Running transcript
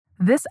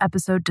This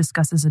episode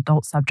discusses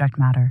adult subject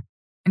matter,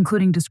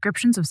 including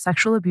descriptions of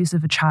sexual abuse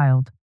of a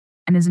child,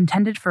 and is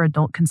intended for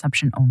adult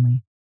consumption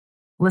only.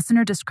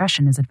 Listener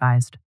discretion is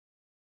advised.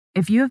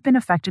 If you have been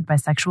affected by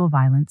sexual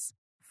violence,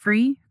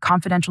 free,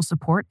 confidential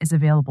support is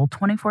available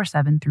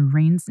 24/7 through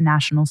RAIN's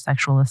National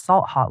Sexual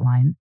Assault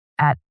Hotline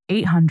at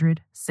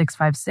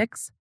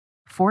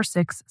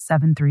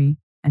 800-656-4673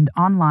 and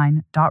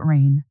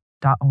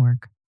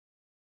online.rain.org.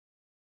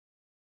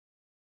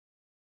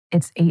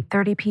 It's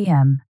 8:30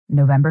 p.m.,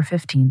 November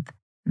 15th,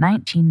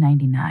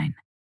 1999,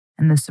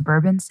 in the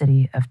suburban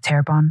city of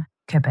Terrebonne,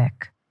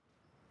 Quebec.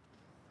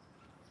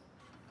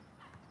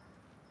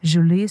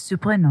 Julie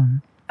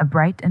Suprénon, a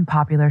bright and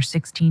popular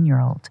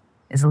 16-year-old,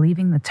 is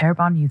leaving the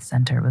Terrebonne Youth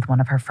Center with one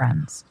of her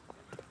friends.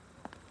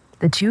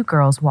 The two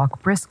girls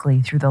walk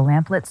briskly through the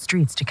lamplit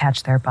streets to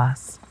catch their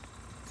bus.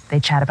 They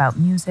chat about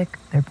music,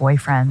 their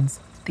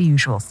boyfriends, the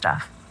usual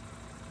stuff.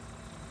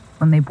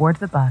 When they board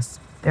the bus,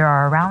 there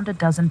are around a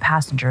dozen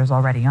passengers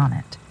already on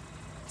it.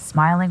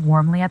 Smiling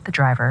warmly at the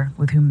driver,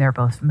 with whom they're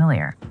both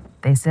familiar,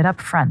 they sit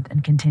up front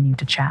and continue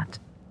to chat.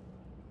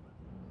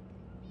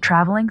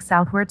 Traveling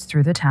southwards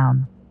through the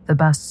town, the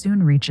bus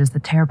soon reaches the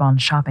Terrebonne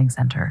shopping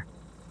center.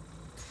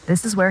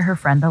 This is where her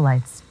friend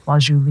alights, while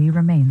Julie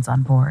remains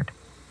on board.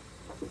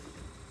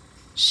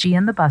 She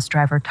and the bus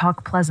driver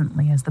talk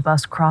pleasantly as the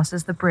bus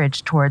crosses the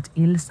bridge towards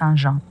Île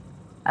Saint-Jean,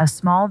 a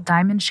small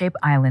diamond-shaped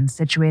island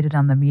situated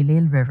on the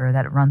Mille River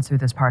that runs through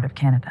this part of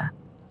Canada.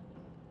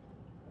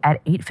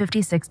 At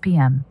 8:56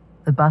 p.m.,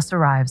 the bus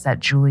arrives at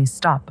Julie's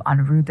stop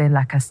on Rue de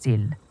la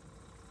Castille.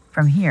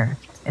 From here,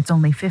 it's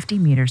only 50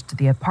 meters to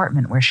the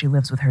apartment where she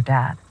lives with her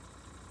dad.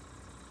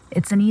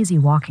 It's an easy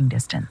walking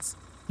distance.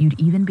 You'd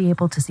even be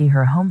able to see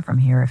her home from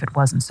here if it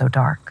wasn't so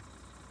dark.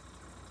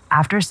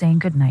 After saying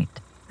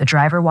goodnight, the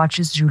driver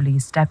watches Julie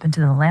step into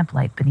the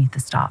lamplight beneath the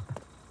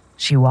stop.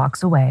 She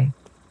walks away,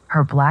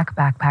 her black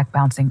backpack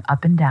bouncing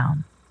up and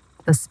down,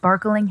 the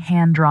sparkling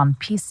hand-drawn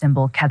peace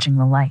symbol catching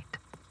the light.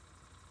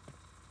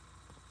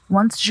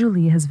 Once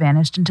Julie has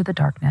vanished into the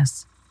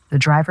darkness, the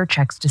driver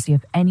checks to see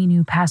if any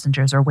new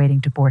passengers are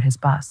waiting to board his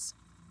bus.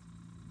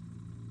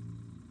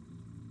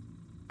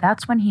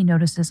 That's when he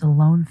notices a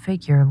lone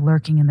figure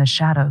lurking in the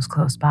shadows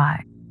close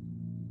by.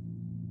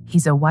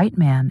 He's a white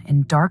man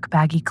in dark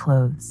baggy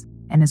clothes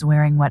and is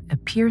wearing what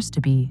appears to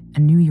be a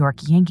New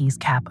York Yankees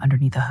cap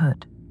underneath a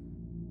hood.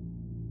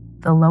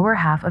 The lower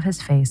half of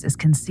his face is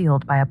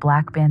concealed by a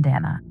black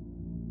bandana,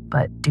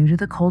 but due to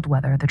the cold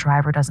weather, the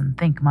driver doesn't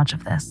think much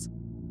of this.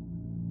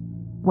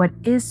 What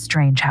is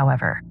strange,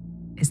 however,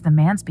 is the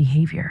man's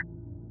behavior.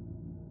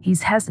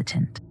 He's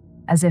hesitant,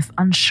 as if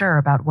unsure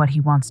about what he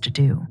wants to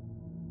do.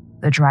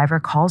 The driver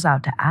calls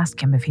out to ask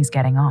him if he's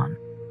getting on.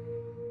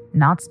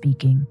 Not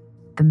speaking,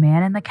 the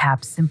man in the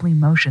cap simply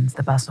motions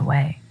the bus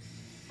away.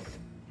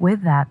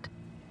 With that,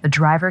 the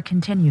driver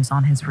continues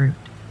on his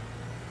route,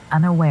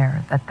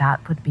 unaware that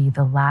that would be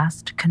the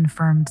last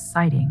confirmed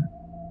sighting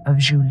of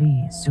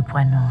Julie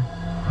Suprénon.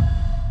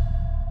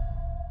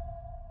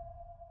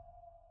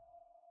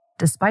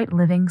 Despite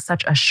living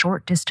such a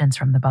short distance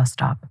from the bus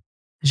stop,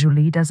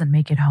 Julie doesn't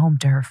make it home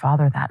to her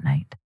father that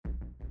night.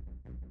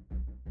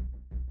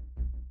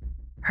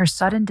 Her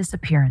sudden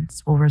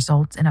disappearance will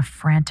result in a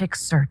frantic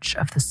search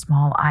of the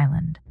small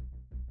island,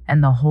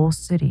 and the whole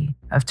city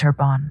of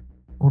Terrebonne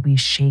will be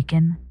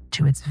shaken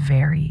to its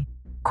very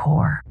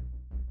core.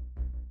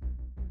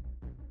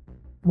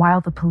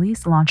 While the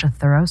police launch a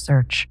thorough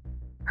search,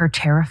 her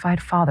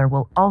terrified father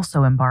will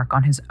also embark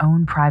on his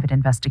own private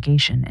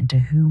investigation into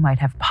who might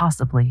have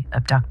possibly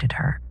abducted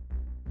her.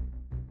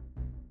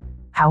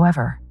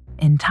 However,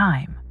 in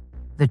time,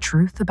 the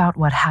truth about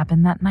what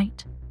happened that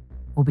night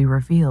will be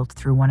revealed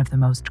through one of the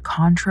most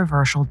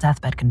controversial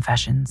deathbed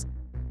confessions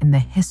in the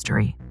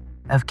history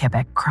of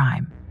Quebec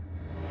crime.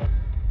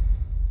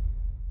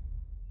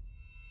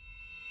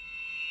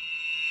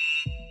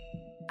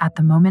 At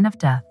the moment of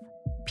death,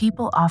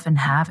 people often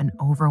have an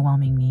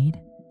overwhelming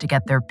need to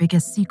get their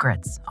biggest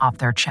secrets off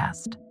their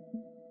chest.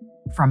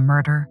 From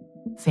murder,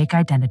 fake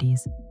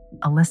identities,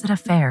 illicit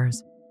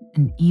affairs,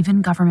 and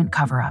even government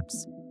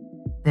cover-ups,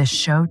 this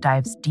show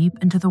dives deep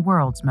into the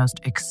world's most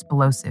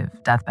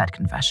explosive deathbed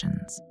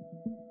confessions.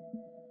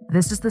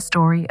 This is the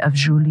story of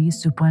Julie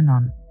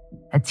Suprénon,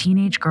 a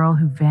teenage girl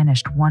who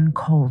vanished one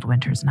cold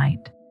winter's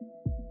night.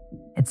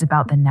 It's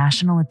about the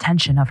national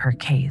attention of her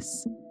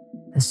case,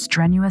 the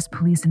strenuous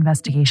police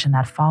investigation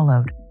that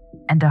followed,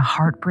 and a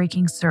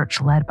heartbreaking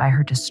search led by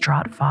her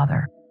distraught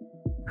father,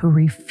 who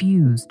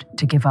refused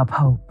to give up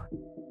hope.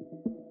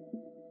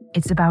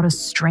 It's about a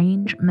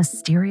strange,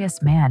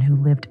 mysterious man who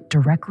lived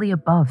directly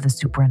above the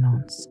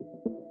Suprénons,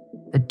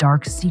 the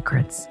dark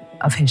secrets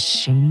of his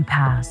shady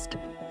past,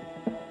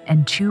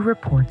 and 2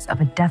 reports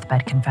of a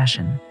deathbed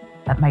confession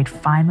that might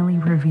finally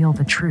reveal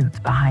the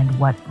truth behind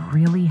what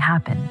really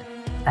happened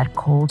that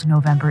cold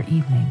November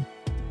evening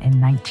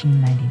in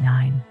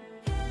 1999.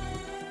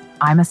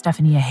 I'm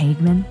Estefania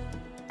Hageman,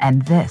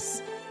 and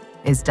this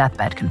is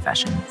Deathbed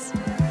Confessions.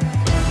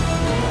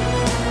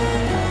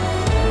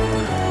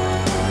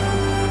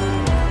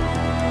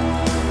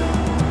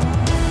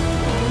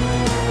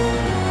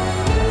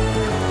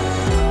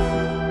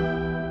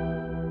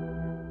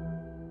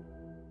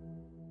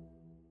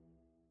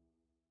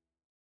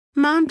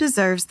 Mom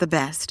deserves the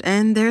best,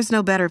 and there's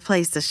no better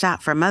place to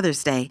shop for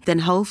Mother's Day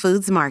than Whole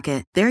Foods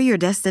Market. They're your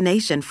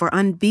destination for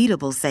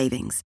unbeatable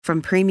savings,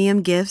 from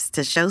premium gifts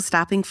to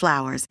show-stopping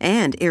flowers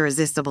and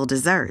irresistible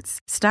desserts.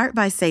 Start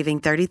by saving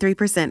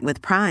 33%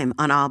 with Prime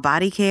on all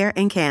body care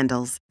and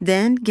candles.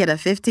 Then get a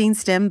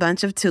 15-stem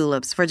bunch of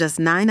tulips for just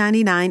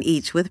 $9.99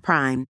 each with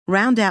Prime.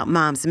 Round out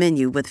Mom's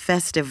menu with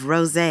festive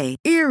rosé,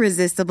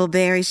 irresistible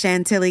berry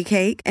chantilly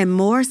cake, and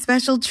more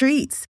special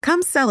treats.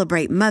 Come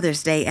celebrate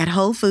Mother's Day at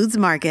Whole Foods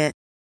Market.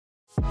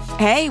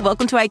 Hey,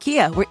 welcome to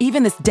IKEA, where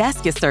even this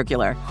desk is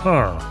circular.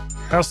 Huh.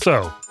 How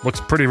so? Looks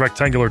pretty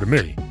rectangular to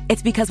me.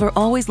 It's because we're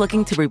always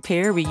looking to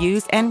repair,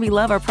 reuse, and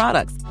relove our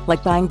products,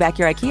 like buying back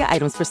your IKEA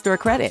items for store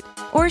credit.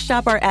 Or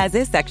shop our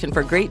as-is section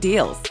for great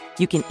deals.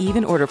 You can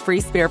even order free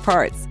spare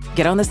parts.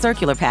 Get on the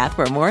circular path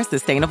for a more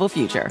sustainable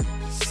future.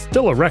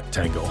 Still a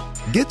rectangle.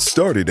 Get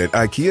started at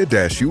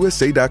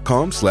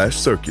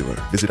IKEA-USA.com/circular.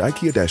 Visit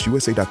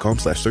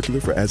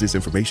IKEA-USA.com/circular for as-is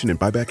information and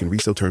buyback and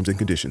resale terms and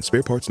conditions.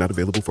 Spare parts not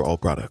available for all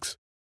products.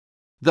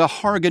 The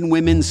Hargan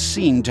women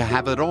seemed to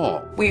have it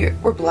all. We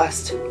were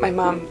blessed. My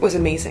mom was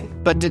amazing.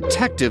 But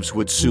detectives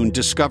would soon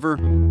discover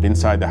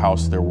inside the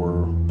house there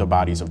were the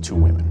bodies of 2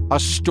 women. A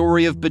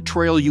story of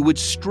betrayal you would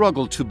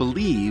struggle to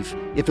believe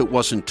if it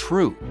wasn't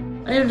true.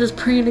 I am just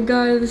praying to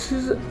God, this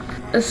is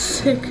a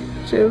sick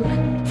joke.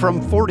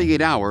 From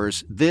 48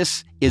 Hours,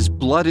 this is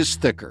Blood is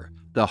Thicker,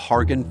 the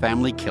Hargan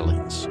Family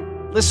Killings.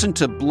 Listen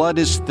to Blood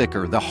is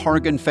Thicker, the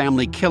Hargan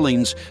Family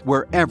Killings,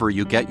 wherever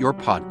you get your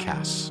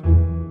podcasts.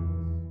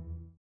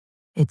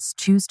 It's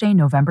Tuesday,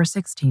 November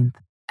 16th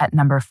at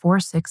number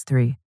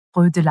 463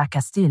 Rue de la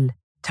Castille,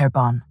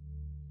 Terrebonne.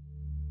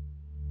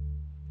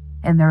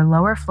 In their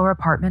lower floor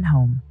apartment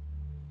home,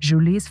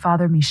 Julie's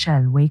father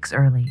Michel wakes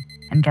early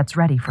and gets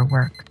ready for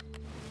work.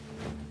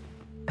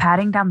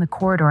 Padding down the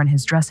corridor in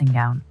his dressing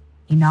gown,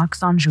 he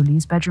knocks on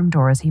Julie's bedroom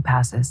door as he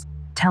passes,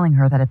 telling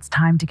her that it's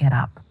time to get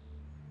up.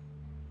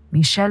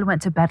 Michel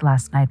went to bed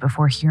last night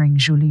before hearing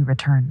Julie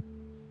return,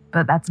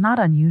 but that's not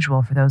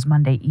unusual for those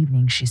Monday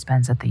evenings she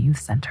spends at the youth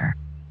center.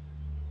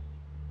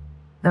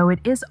 Though it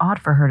is odd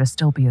for her to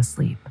still be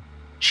asleep,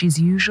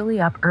 she's usually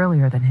up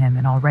earlier than him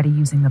and already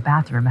using the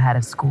bathroom ahead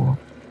of school.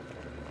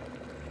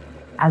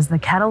 As the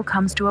kettle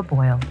comes to a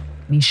boil,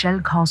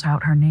 Michel calls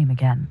out her name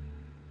again,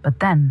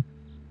 but then,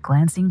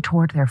 glancing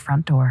toward their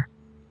front door,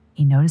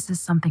 he notices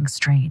something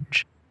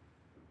strange.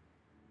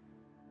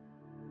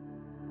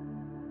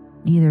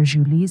 Neither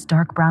Julie's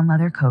dark brown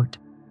leather coat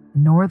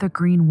nor the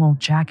green wool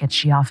jacket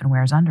she often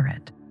wears under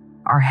it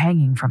are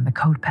hanging from the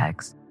coat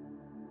pegs.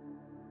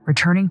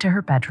 Returning to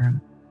her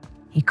bedroom,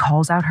 he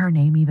calls out her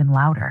name even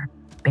louder,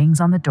 bangs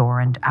on the door,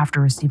 and after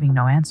receiving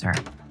no answer,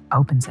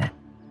 opens it.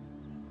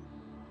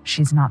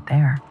 She's not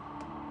there.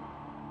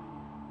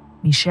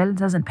 Michel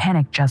doesn't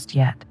panic just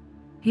yet.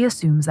 He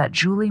assumes that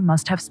Julie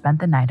must have spent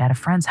the night at a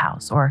friend's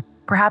house, or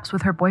perhaps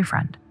with her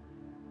boyfriend.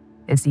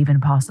 It's even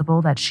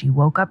possible that she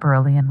woke up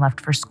early and left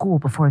for school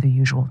before the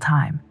usual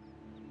time.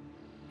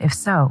 If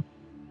so,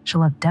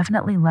 she'll have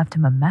definitely left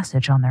him a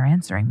message on their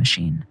answering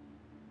machine.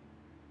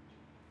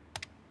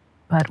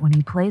 But when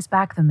he plays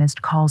back the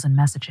missed calls and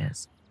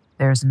messages,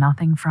 there's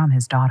nothing from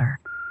his daughter.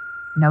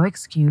 No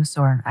excuse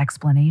or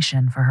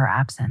explanation for her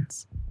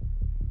absence.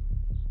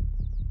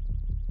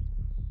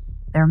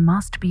 There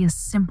must be a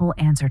simple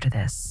answer to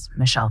this,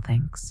 Michel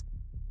thinks.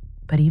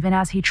 But even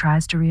as he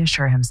tries to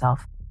reassure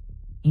himself,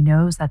 he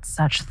knows that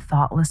such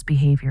thoughtless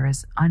behavior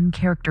is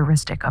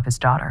uncharacteristic of his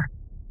daughter.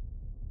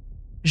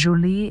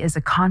 Julie is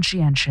a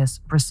conscientious,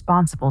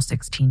 responsible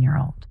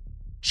 16-year-old.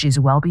 She's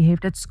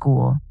well-behaved at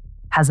school,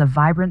 has a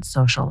vibrant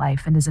social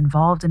life, and is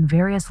involved in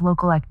various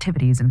local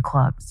activities and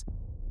clubs.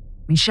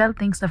 Michel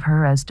thinks of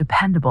her as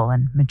dependable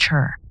and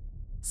mature,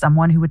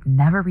 someone who would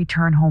never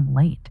return home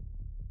late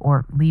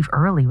or leave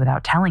early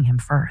without telling him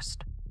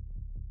first.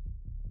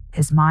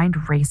 His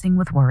mind racing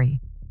with worry,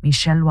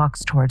 Michel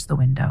walks towards the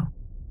window.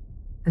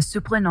 The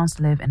Surprenants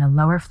live in a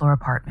lower floor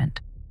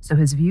apartment, so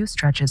his view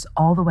stretches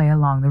all the way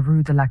along the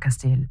Rue de la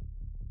Castille.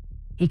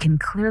 He can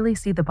clearly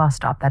see the bus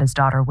stop that his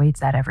daughter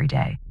waits at every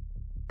day,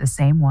 the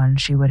same one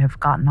she would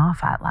have gotten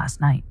off at last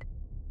night.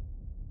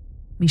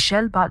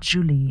 Michel bought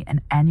Julie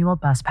an annual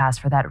bus pass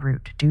for that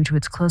route due to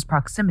its close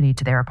proximity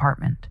to their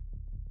apartment.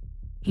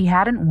 He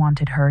hadn't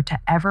wanted her to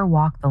ever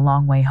walk the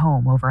long way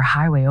home over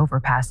highway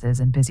overpasses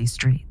and busy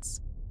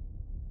streets.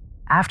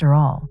 After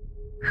all,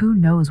 who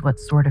knows what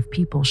sort of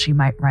people she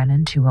might run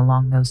into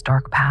along those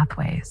dark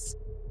pathways?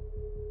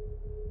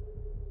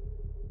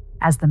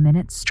 As the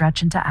minutes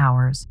stretch into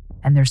hours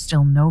and there's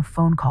still no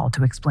phone call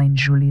to explain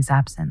Julie's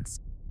absence,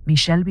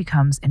 Michel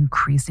becomes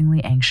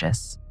increasingly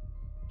anxious.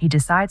 He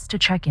decides to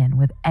check in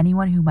with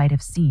anyone who might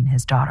have seen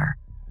his daughter.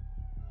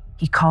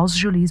 He calls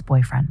Julie's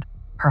boyfriend,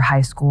 her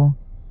high school,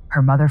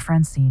 her mother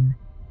Francine,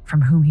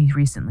 from whom he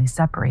recently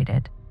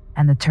separated,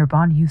 and the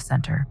Terrebonne Youth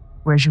Center,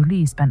 where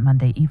Julie spent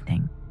Monday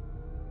evening.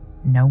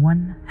 No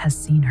one has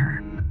seen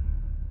her.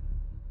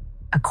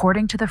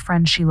 According to the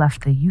friend she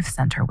left the youth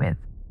center with,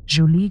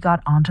 Julie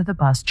got onto the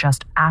bus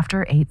just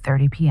after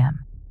 8:30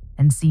 p.m.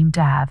 and seemed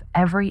to have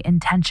every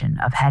intention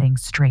of heading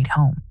straight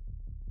home.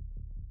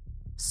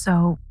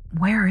 So,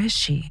 where is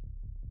she?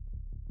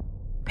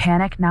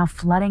 Panic now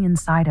flooding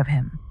inside of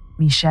him,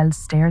 Michel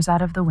stares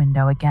out of the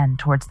window again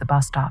towards the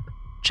bus stop,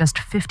 just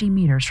 50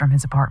 meters from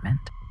his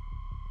apartment.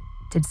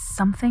 Did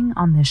something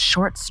on this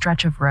short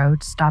stretch of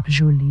road stop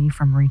Julie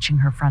from reaching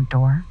her front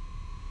door?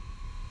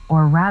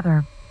 Or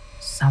rather,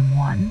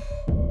 someone?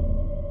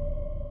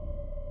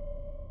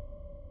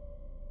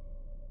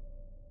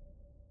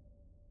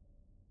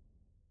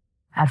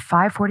 At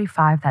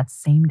 5:45 that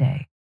same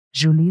day,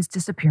 Julie's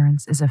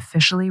disappearance is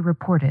officially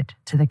reported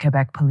to the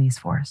Quebec police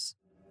force.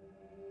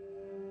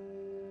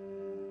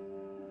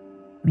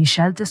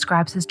 Michel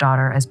describes his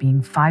daughter as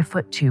being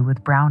 5'2"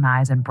 with brown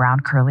eyes and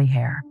brown curly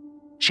hair.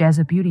 She has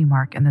a beauty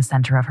mark in the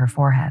center of her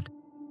forehead.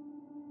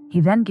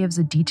 He then gives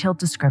a detailed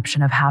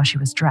description of how she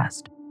was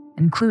dressed,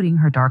 including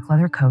her dark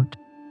leather coat,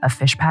 a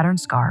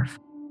fish-patterned scarf,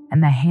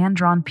 and the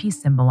hand-drawn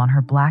peace symbol on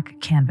her black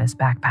canvas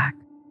backpack.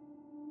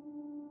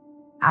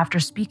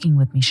 After speaking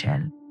with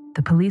Michel,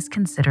 the police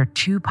consider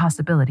two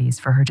possibilities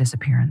for her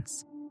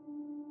disappearance.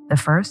 The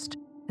first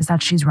is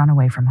that she's run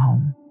away from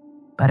home,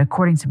 but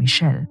according to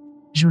Michel,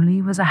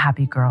 Julie was a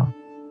happy girl.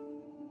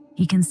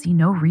 He can see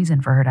no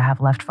reason for her to have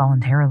left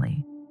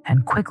voluntarily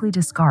and quickly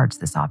discards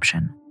this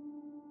option.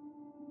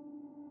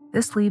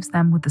 This leaves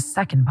them with the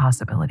second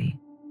possibility,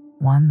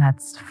 one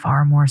that's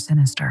far more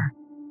sinister.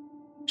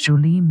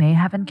 Julie may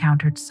have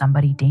encountered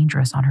somebody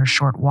dangerous on her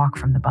short walk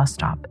from the bus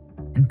stop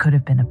and could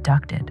have been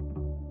abducted.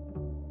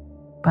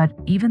 But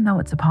even though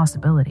it's a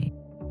possibility,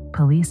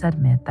 police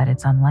admit that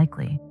it's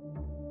unlikely.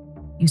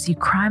 You see,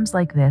 crimes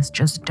like this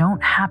just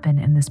don't happen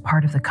in this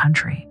part of the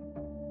country.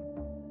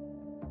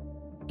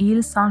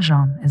 Île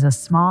Saint-Jean is a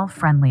small,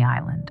 friendly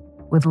island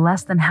with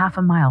less than half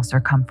a mile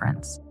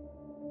circumference.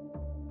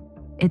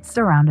 It's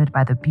surrounded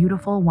by the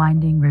beautiful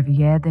winding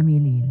Rivière des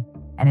Mille Îles,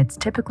 and it's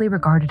typically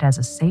regarded as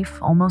a safe,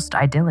 almost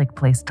idyllic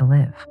place to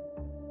live.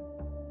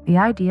 The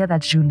idea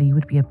that Julie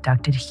would be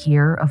abducted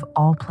here of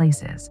all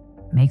places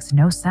makes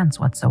no sense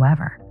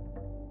whatsoever.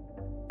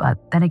 But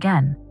then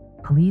again,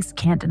 police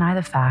can't deny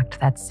the fact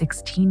that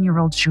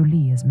 16-year-old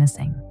Julie is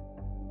missing.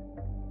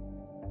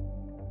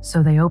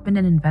 So they open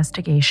an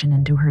investigation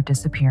into her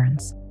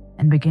disappearance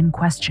and begin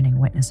questioning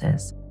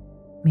witnesses.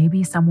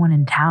 Maybe someone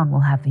in town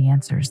will have the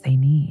answers they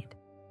need.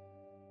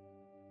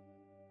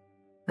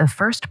 The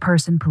first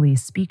person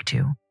police speak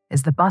to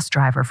is the bus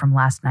driver from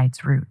last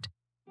night's route.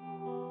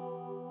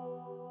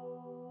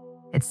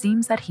 It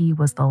seems that he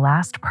was the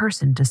last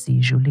person to see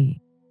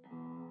Julie.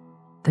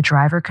 The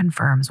driver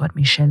confirms what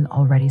Michel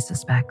already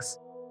suspects,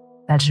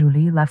 that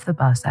Julie left the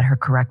bus at her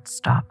correct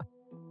stop,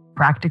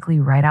 practically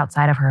right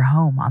outside of her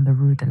home on the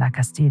Rue de la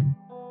Castille.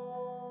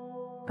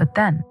 But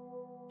then,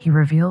 he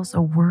reveals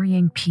a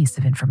worrying piece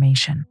of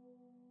information.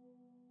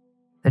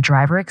 The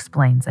driver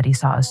explains that he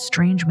saw a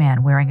strange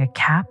man wearing a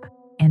cap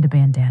and a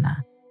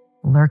bandana,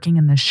 lurking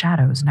in the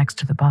shadows next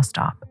to the bus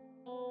stop.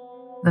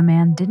 The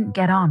man didn't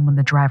get on when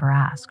the driver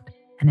asked,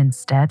 and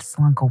instead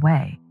slunk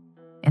away,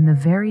 in the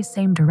very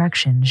same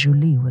direction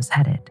Julie was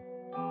headed.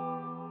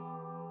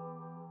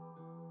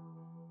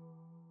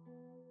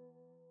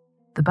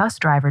 The bus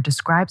driver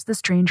describes the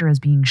stranger as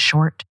being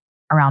short,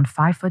 around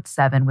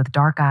 5'7" with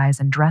dark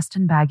eyes and dressed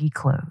in baggy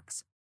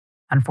clothes.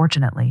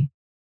 Unfortunately,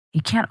 he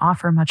can't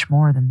offer much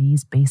more than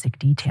these basic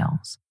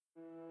details.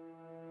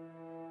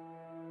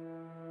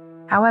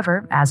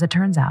 However, as it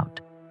turns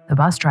out, the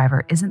bus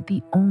driver isn't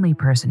the only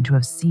person to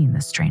have seen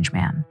this strange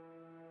man.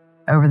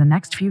 Over the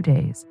next few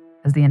days,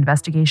 as the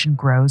investigation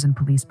grows and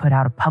police put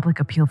out a public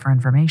appeal for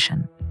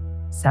information,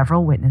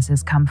 several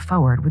witnesses come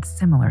forward with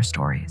similar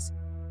stories.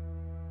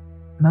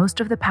 Most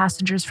of the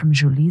passengers from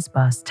Julie's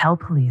bus tell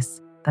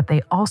police that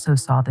they also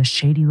saw the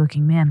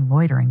shady-looking man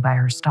loitering by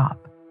her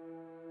stop.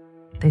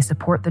 They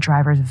support the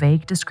driver's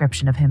vague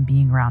description of him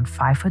being around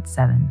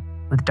 5'7",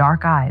 with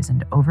dark eyes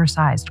and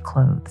oversized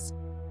clothes.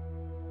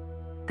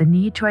 The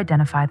need to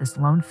identify this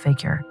lone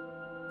figure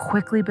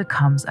quickly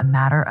becomes a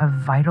matter of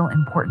vital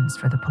importance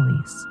for the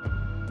police.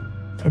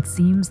 It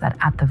seems that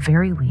at the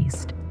very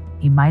least,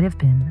 he might have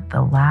been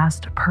the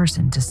last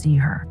person to see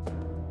her,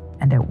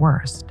 and at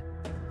worst,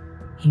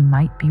 he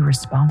might be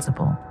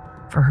responsible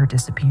for her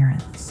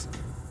disappearance.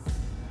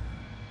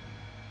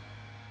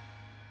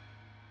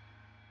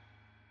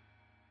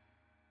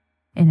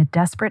 In a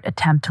desperate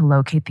attempt to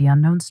locate the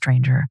unknown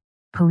stranger,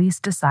 police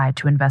decide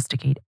to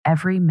investigate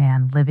every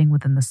man living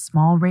within the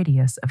small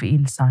radius of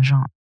Île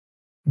Saint-Jean.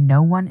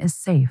 No one is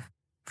safe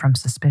from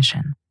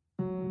suspicion.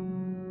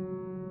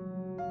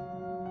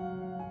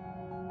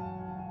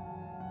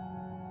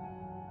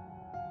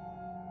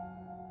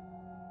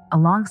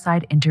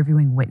 Alongside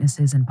interviewing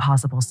witnesses and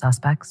possible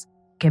suspects,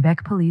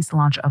 Quebec police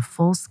launch a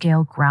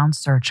full-scale ground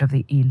search of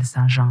the Île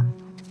Saint-Jean.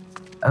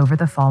 Over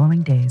the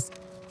following days,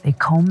 they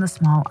comb the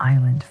small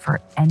island for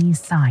any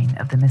sign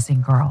of the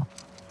missing girl.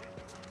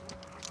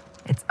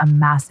 It's a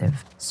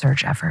massive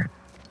search effort.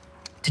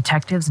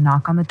 Detectives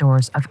knock on the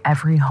doors of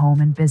every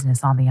home and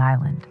business on the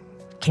island,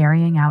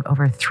 carrying out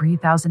over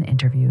 3,000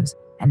 interviews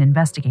and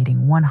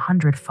investigating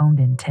 100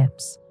 phoned-in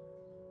tips.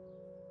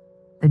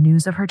 The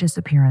news of her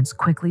disappearance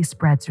quickly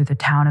spread through the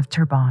town of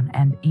Turban,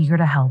 and eager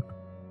to help,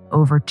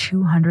 over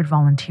 200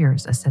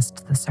 volunteers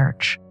assist the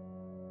search.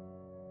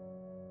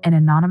 An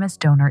anonymous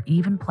donor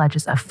even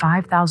pledges a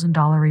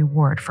 $5,000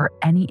 reward for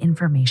any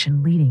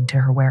information leading to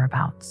her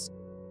whereabouts.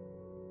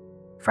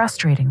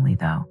 Frustratingly,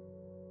 though,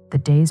 the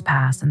days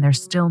pass and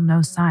there's still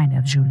no sign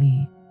of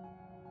Julie.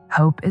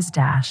 Hope is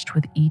dashed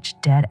with each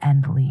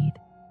dead-end lead,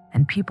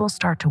 and people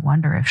start to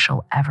wonder if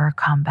she'll ever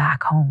come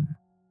back home.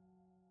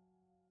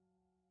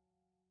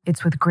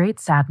 It's with great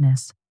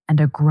sadness and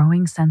a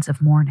growing sense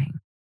of mourning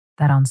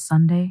that on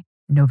Sunday,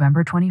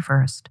 November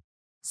 21st,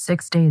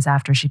 6 days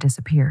after she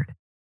disappeared,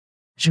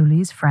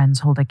 Julie's friends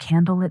hold a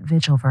candlelit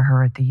vigil for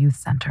her at the youth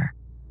center.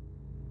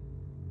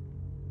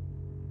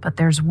 But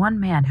there's one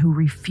man who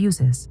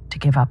refuses to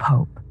give up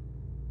hope.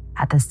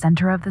 At the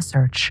center of the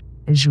search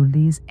is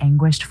Julie's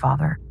anguished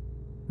father,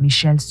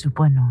 Michel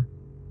Surprenant.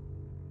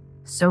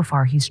 So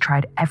far, he's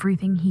tried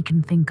everything he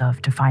can think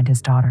of to find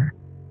his daughter.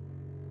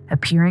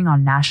 Appearing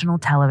on national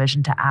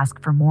television to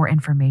ask for more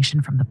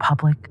information from the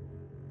public,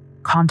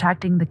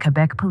 contacting the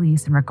Quebec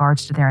police in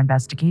regards to their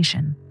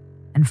investigation,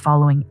 and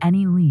following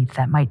any lead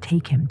that might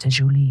take him to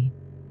Julie.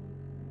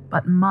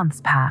 But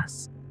months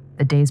pass,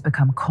 the days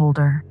become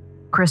colder,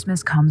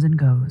 Christmas comes and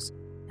goes,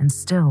 and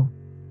still,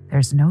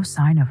 there's no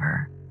sign of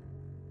her.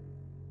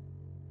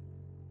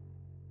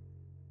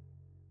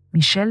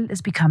 Michel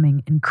is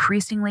becoming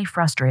increasingly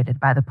frustrated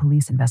by the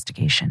police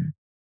investigation.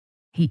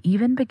 He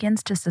even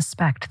begins to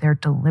suspect they're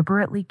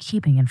deliberately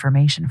keeping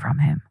information from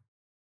him.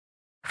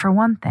 For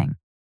one thing,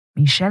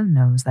 Michel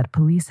knows that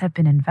police have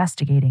been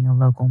investigating a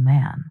local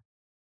man.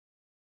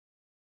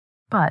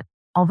 But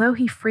although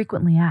he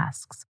frequently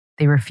asks,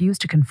 they refuse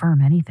to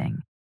confirm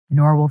anything,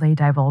 nor will they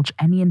divulge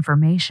any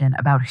information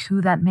about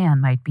who that man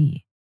might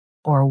be,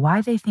 or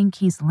why they think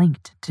he's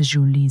linked to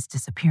Julie's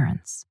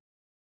disappearance.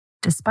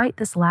 Despite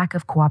this lack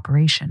of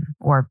cooperation,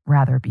 or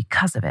rather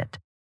because of it,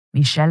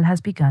 Michel has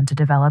begun to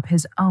develop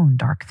his own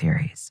dark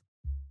theories.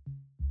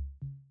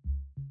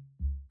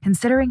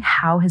 Considering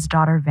how his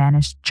daughter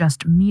vanished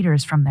just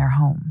meters from their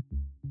home,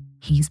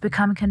 he's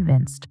become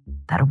convinced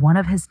that one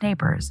of his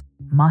neighbors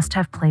must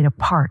have played a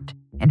part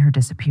in her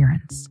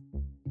disappearance.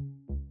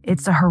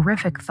 It's a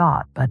horrific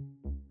thought, but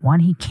one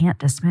he can't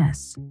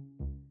dismiss.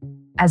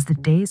 As the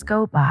days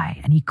go by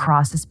and he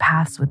crosses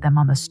paths with them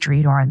on the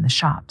street or in the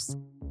shops,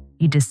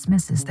 he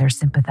dismisses their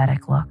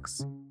sympathetic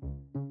looks.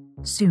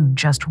 Soon,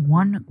 just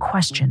one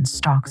question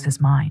stalks his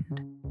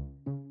mind.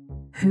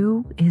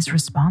 Who is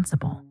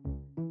responsible?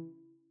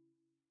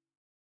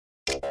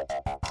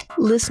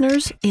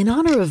 Listeners, in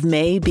honor of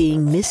May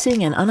being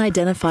Missing and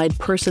Unidentified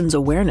Persons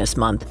Awareness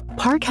Month,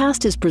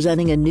 Parcast is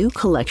presenting a new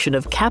collection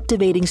of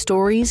captivating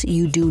stories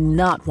you do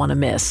not want to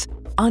miss.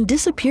 On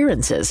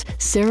Disappearances,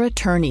 Sarah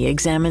Turney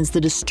examines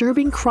the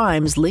disturbing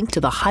crimes linked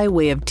to the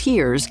Highway of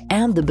Tears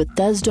and the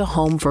Bethesda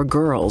Home for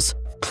Girls.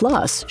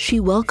 Plus, she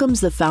welcomes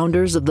the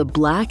founders of the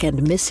Black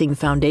and Missing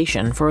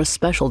Foundation for a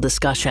special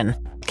discussion.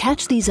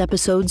 Catch these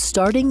episodes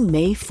starting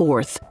May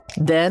 4th.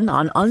 Then,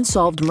 on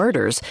Unsolved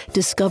Murders,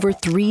 discover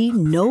 3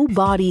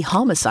 no-body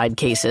homicide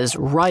cases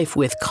rife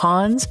with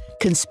cons,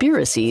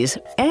 conspiracies,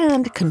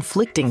 and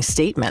conflicting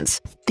statements.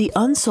 The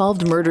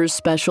Unsolved Murders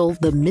special,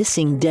 The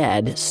Missing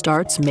Dead,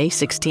 starts May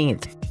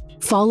 16th.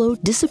 Follow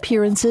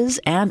Disappearances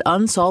and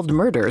Unsolved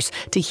Murders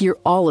to hear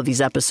all of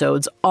these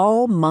episodes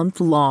all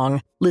month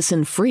long.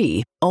 Listen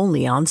free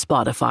only on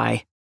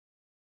Spotify.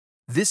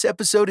 This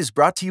episode is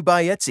brought to you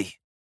by Etsy.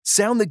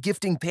 Sound the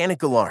gifting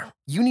panic alarm.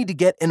 You need to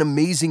get an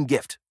amazing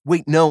gift.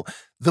 Wait, no,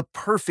 the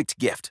perfect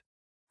gift.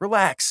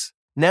 Relax.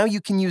 Now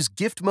you can use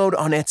gift mode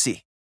on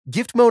Etsy.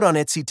 Gift mode on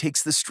Etsy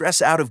takes the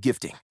stress out of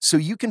gifting, so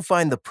you can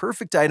find the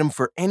perfect item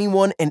for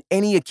anyone and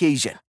any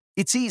occasion.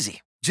 It's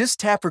easy.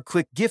 Just tap or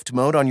click gift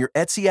mode on your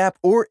Etsy app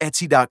or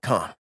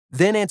Etsy.com.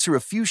 Then answer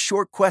a few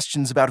short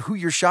questions about who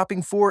you're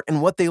shopping for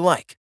and what they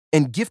like.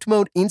 And gift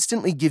mode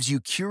instantly gives you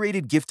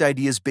curated gift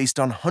ideas based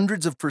on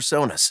hundreds of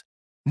personas.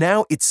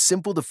 Now it's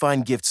simple to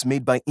find gifts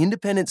made by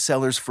independent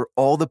sellers for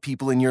all the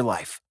people in your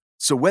life.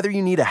 So whether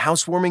you need a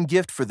housewarming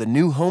gift for the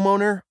new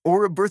homeowner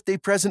or a birthday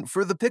present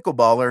for the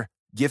pickleballer,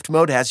 gift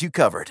mode has you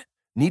covered.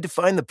 Need to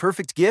find the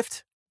perfect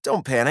gift?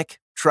 Don't panic.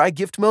 Try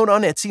gift mode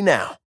on Etsy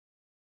now.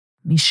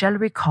 Michel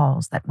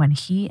recalls that when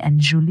he and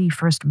Julie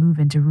first moved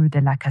into Rue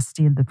de la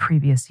Castille the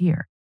previous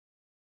year,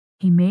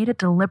 he made a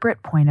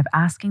deliberate point of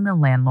asking the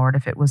landlord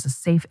if it was a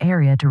safe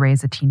area to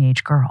raise a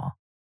teenage girl.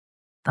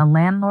 The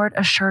landlord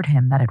assured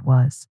him that it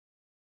was.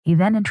 He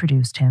then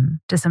introduced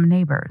him to some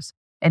neighbors,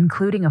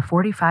 including a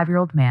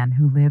 45-year-old man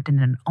who lived in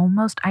an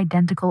almost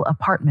identical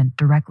apartment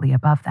directly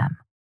above them.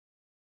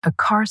 A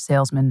car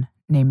salesman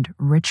named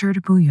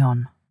Richard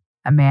Bouillon,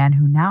 a man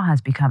who now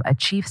has become a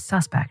chief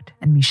suspect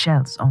in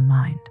Michel's own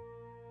mind.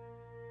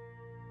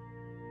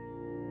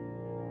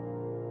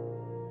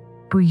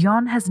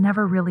 Bouillon has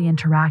never really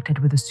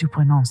interacted with the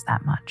Surprenants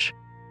that much.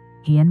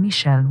 He and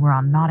Michel were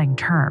on nodding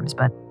terms,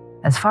 but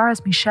as far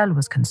as Michel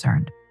was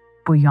concerned,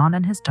 Bouillon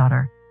and his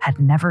daughter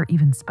had never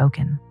even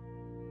spoken.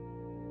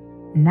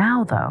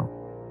 Now, though,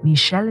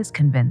 Michel is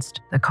convinced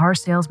the car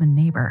salesman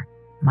neighbor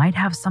might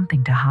have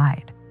something to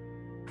hide.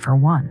 For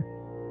one,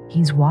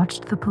 he's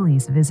watched the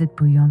police visit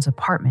Bouillon's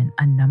apartment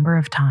a number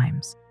of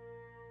times.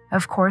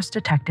 Of course,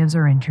 detectives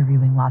are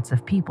interviewing lots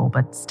of people,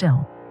 but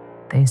still,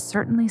 they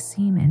certainly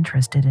seem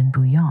interested in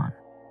Bouillon.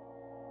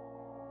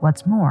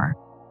 What's more,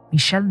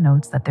 Michel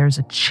notes that there's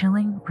a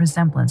chilling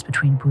resemblance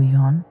between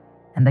Bouillon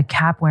and the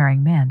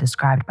cap-wearing man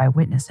described by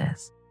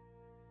witnesses.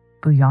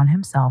 Bouillon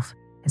himself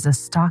is a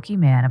stocky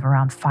man of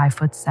around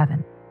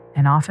 5'7"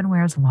 and often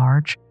wears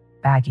large,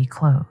 baggy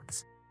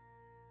clothes.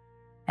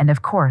 And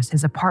of course,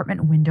 his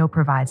apartment window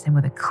provides him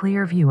with a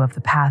clear view of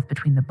the path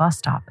between the bus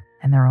stop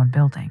and their own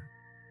building.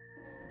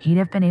 He'd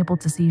have been able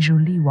to see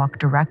Julie walk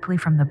directly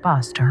from the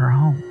bus to her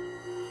home.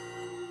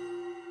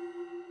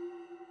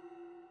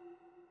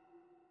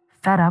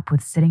 Fed up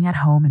with sitting at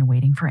home and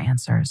waiting for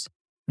answers,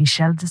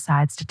 Michel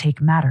decides to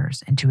take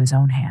matters into his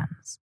own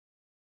hands.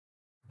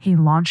 He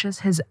launches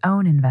his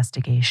own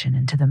investigation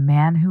into the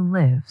man who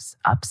lives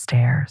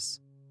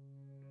upstairs.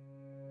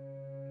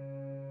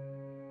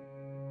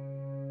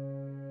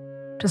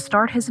 To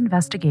start his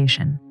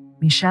investigation,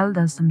 Michel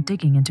does some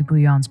digging into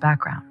Bouillon's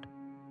background.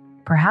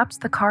 Perhaps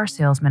the car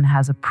salesman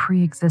has a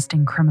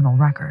pre-existing criminal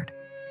record,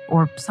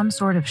 or some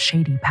sort of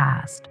shady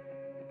past,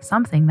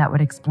 something that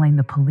would explain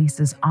the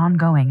police's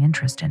ongoing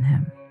interest in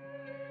him.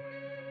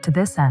 To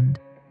this end,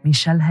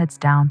 Michel heads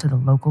down to the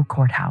local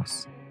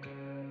courthouse.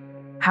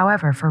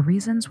 However, for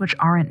reasons which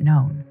aren't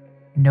known,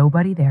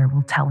 nobody there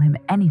will tell him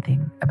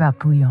anything about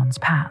Bouillon's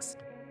past.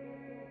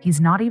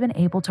 He's not even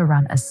able to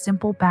run a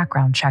simple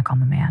background check on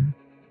the man.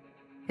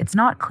 It's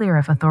not clear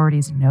if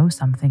authorities know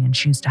something and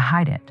choose to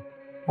hide it,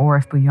 or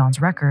if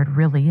Bouillon's record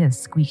really is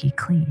squeaky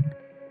clean.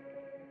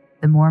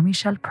 The more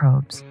Michel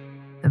probes,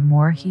 the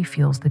more he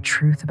feels the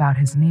truth about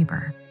his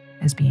neighbor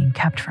is being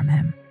kept from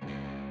him.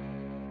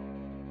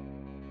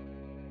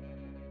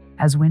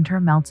 As winter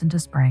melts into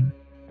spring,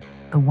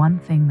 the one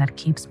thing that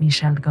keeps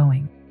Michel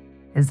going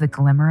is the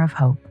glimmer of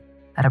hope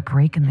that a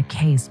break in the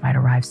case might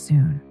arrive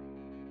soon.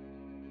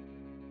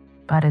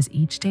 But as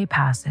each day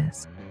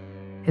passes,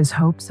 his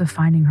hopes of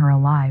finding her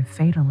alive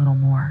fade a little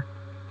more.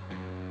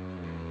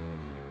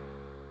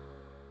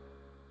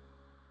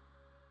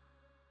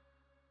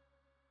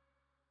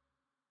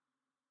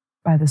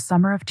 By the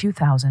summer of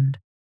 2000,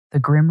 the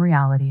grim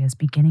reality is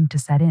beginning to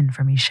set in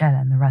for Michel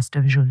and the rest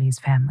of Julie's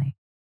family.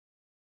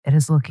 It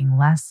is looking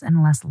less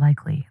and less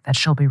likely that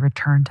she'll be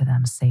returned to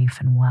them safe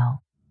and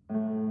well.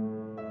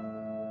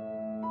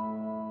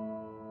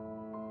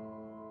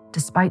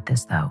 Despite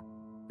this, though,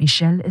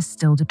 Michel is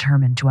still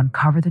determined to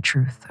uncover the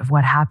truth of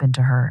what happened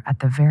to her at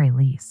the very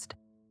least.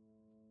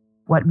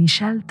 What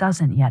Michel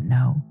doesn't yet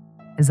know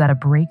is that a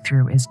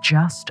breakthrough is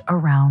just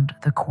around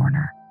the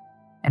corner,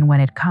 and when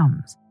it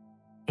comes,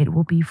 it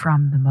will be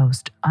from the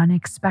most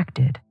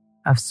unexpected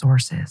of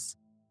sources.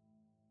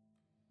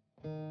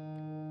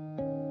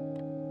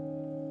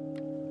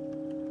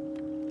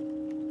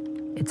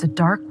 It's a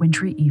dark,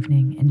 wintry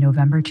evening in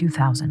November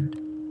 2000.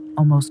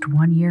 Almost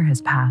 1 year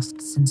has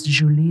passed since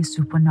Julie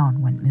Soupenon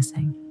went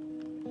missing.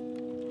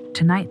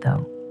 Tonight,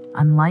 though,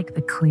 unlike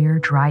the clear,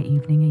 dry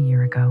evening a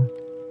year ago,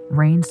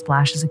 rain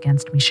splashes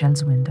against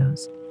Michel's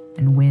windows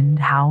and wind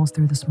howls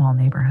through the small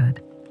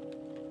neighborhood.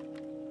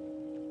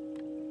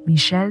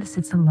 Michel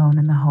sits alone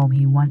in the home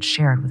he once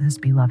shared with his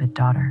beloved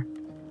daughter.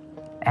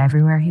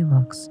 Everywhere he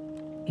looks,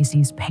 he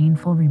sees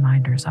painful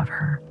reminders of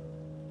her.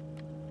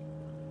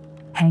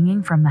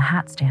 Hanging from the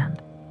hat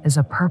stand is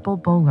a purple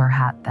bowler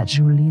hat that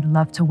Julie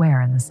loved to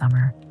wear in the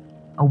summer,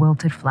 a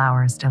wilted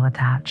flower still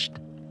attached.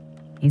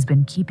 He's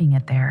been keeping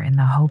it there in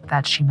the hope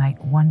that she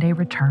might one day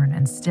return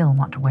and still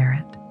want to wear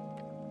it.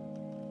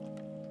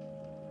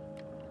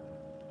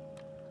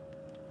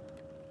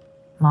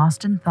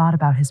 Lost in thought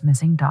about his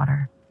missing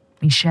daughter,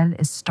 Michel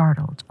is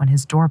startled when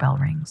his doorbell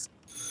rings.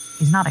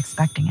 He's not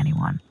expecting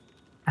anyone.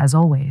 As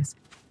always,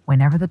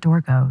 whenever the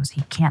door goes,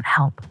 he can't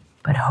help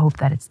but hope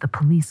that it's the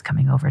police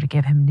coming over to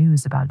give him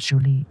news about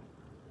Julie.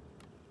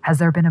 Has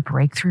there been a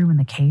breakthrough in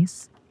the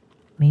case?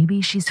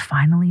 Maybe she's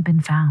finally been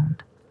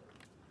found.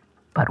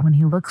 But when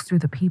he looks through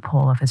the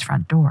peephole of his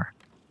front door,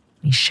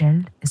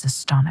 Michel is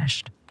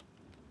astonished.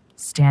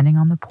 Standing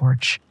on the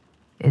porch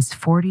is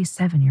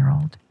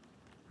 47-year-old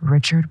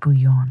Richard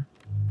Bouillon.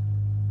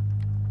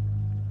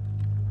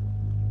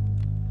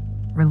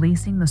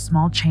 Releasing the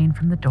small chain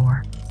from the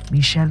door,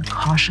 Michel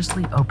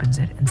cautiously opens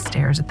it and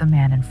stares at the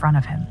man in front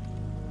of him,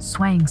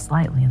 swaying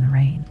slightly in the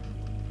rain.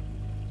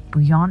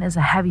 Bouillon is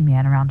a heavy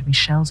man around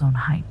Michel's own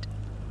height.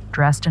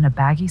 Dressed in a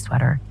baggy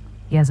sweater,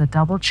 he has a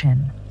double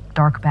chin,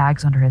 dark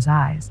bags under his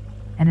eyes,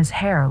 and his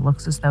hair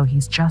looks as though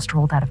he's just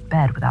rolled out of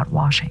bed without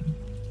washing.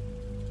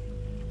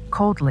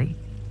 Coldly,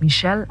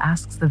 Michel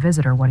asks the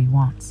visitor what he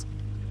wants.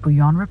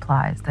 Bouillon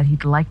replies that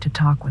he'd like to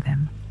talk with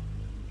him.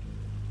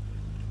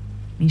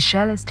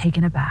 Michel is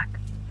taken aback.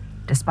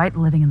 Despite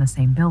living in the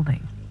same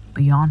building,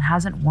 Bouillon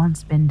hasn't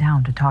once been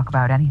down to talk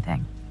about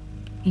anything.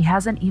 He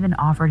hasn't even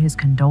offered his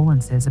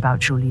condolences about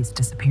Julie's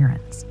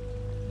disappearance.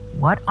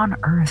 What on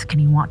earth can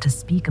he want to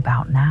speak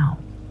about now?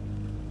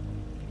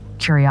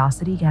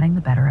 Curiosity getting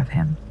the better of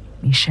him,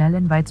 Michel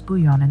invites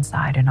Bouillon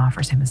inside and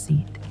offers him a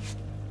seat.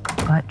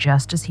 But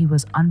just as he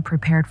was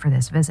unprepared for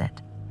this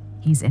visit,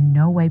 he's in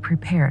no way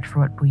prepared for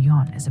what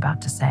Bouillon is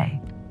about to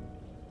say.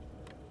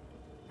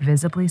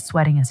 Visibly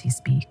sweating as he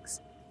speaks,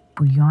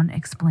 Bouillon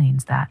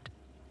explains that,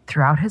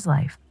 throughout his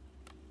life,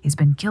 he's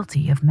been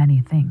guilty of many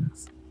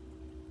things.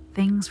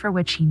 Things for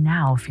which he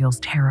now feels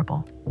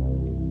terrible.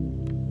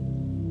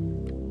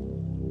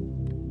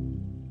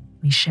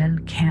 Michel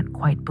can't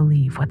quite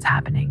believe what's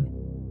happening.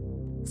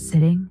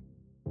 Sitting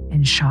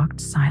in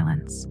shocked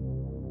silence,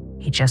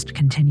 he just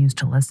continues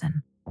to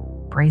listen,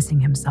 bracing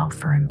himself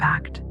for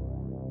impact.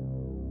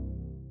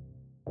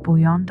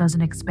 Bouillon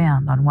doesn't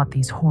expand on what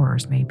these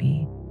horrors may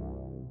be,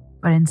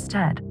 but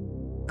instead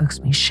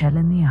looks Michel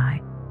in the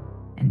eye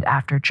and,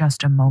 after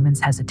just a moment's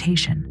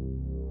hesitation,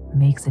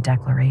 makes a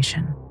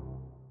declaration.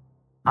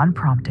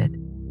 Unprompted,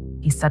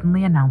 he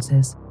suddenly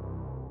announces,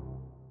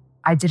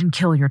 "I didn't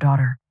kill your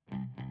daughter."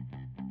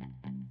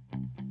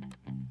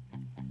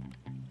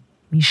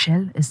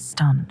 Michel is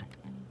stunned.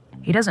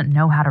 He doesn't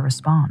know how to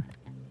respond.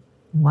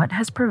 What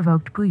has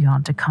provoked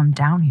Bouillon to come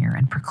down here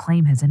and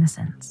proclaim his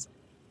innocence?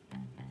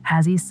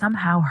 Has he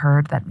somehow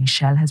heard that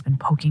Michel has been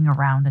poking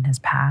around in his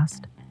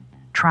past,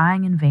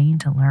 trying in vain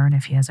to learn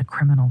if he has a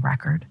criminal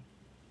record?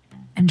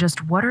 And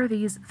just what are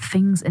these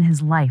things in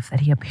his life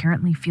that he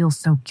apparently feels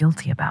so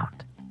guilty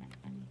about?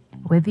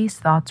 With these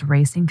thoughts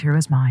racing through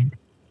his mind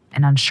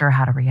and unsure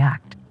how to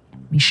react,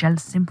 Michel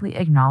simply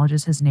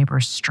acknowledges his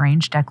neighbor's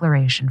strange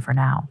declaration for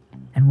now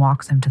and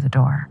walks him to the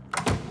door.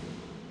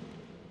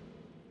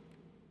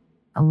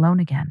 Alone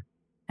again,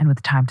 and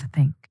with time to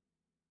think,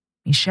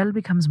 Michel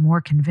becomes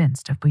more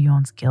convinced of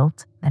Bouillon's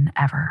guilt than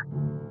ever.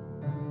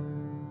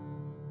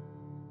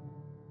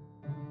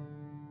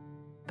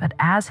 But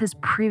as his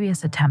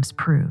previous attempts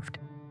proved,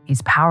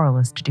 he's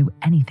powerless to do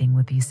anything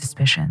with these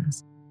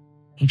suspicions.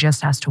 He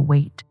just has to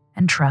wait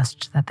and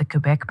trust that the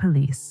Quebec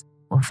police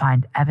will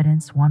find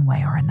evidence one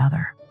way or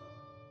another.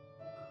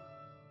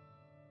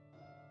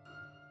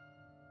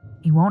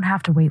 He won't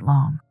have to wait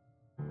long.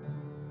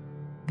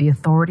 The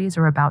authorities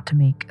are about to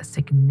make a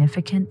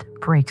significant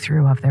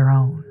breakthrough of their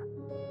own.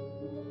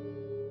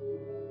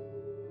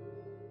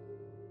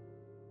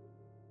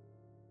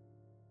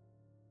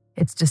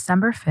 It's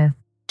December 5th,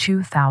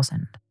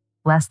 2000,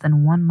 less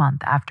than 1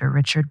 month after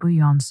Richard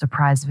Bouillon's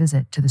surprise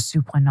visit to the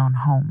Surprenant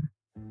home.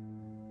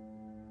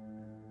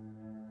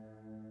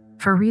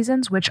 For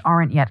reasons which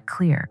aren't yet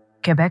clear,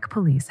 Quebec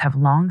police have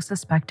long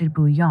suspected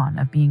Bouillon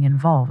of being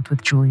involved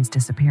with Julie's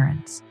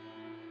disappearance,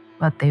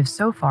 but they've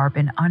so far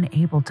been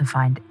unable to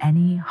find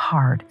any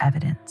hard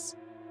evidence.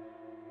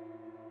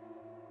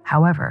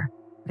 However,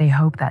 they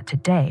hope that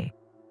today,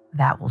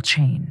 that will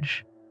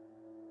change.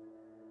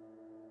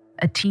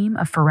 A team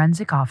of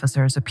forensic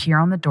officers appear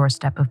on the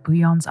doorstep of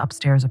Bouillon's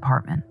upstairs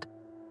apartment.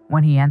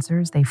 When he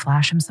answers, they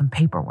flash him some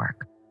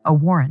paperwork, a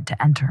warrant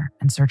to enter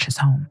and search his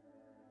home.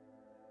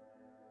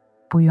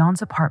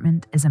 Bouillon's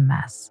apartment is a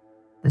mess.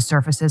 The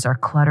surfaces are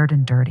cluttered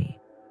and dirty,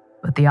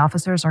 but the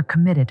officers are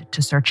committed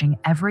to searching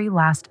every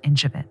last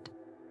inch of it.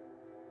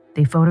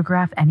 They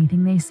photograph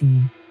anything they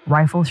see,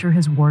 rifle through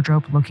his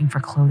wardrobe looking for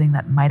clothing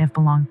that might have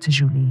belonged to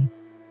Julie,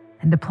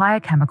 and apply a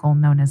chemical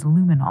known as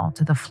luminol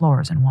to the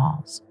floors and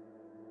walls.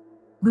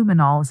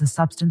 Luminol is a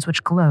substance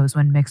which glows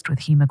when mixed with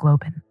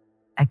hemoglobin,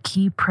 a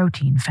key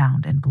protein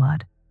found in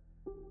blood.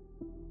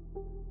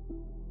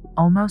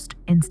 Almost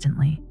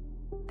instantly,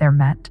 they're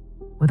met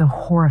with a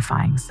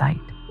horrifying sight.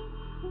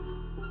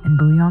 In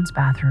Bouillon's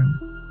bathroom,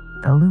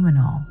 the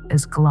luminol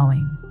is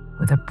glowing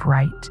with a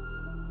bright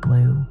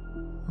blue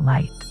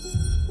light.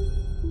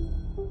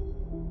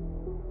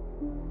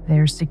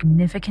 There's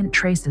significant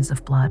traces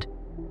of blood.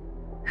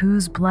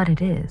 Whose blood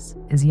it is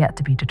yet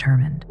to be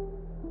determined,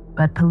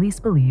 but police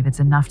believe it's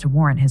enough to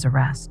warrant his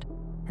arrest,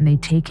 and they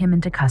take him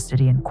into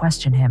custody and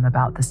question him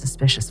about the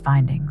suspicious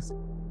findings.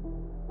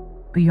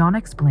 Bouillon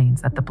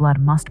explains that the blood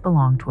must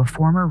belong to a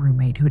former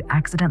roommate who'd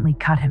accidentally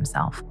cut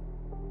himself,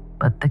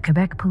 but the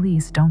Quebec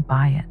police don't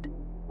buy it.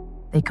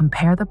 They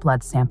compare the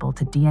blood sample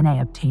to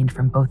DNA obtained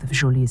from both of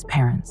Julie's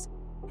parents,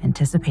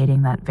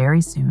 anticipating that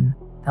very soon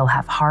they'll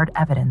have hard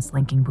evidence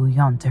linking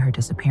Bouillon to her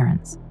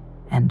disappearance,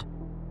 and,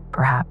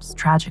 perhaps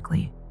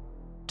tragically,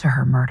 to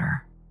her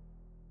murder.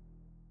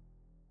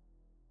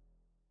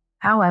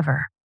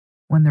 However,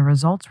 when the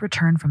results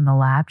return from the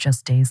lab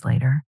just days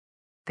later,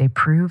 they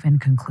prove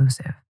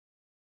inconclusive.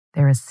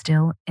 There is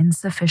still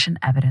insufficient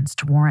evidence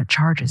to warrant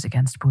charges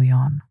against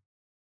Bouillon.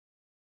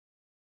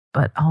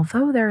 But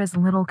although there is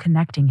little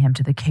connecting him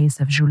to the case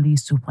of Julie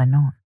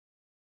Surprenant,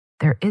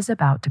 there is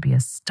about to be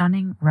a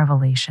stunning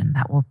revelation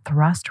that will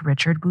thrust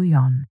Richard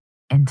Bouillon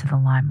into the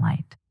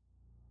limelight.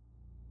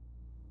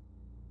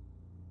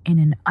 In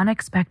an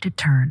unexpected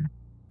turn,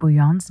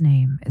 Bouillon's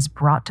name is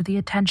brought to the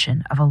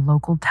attention of a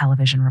local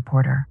television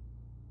reporter.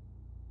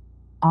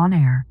 On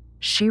air,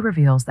 she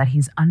reveals that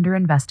he's under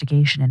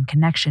investigation in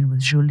connection with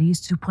Julie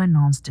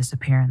Surprenant's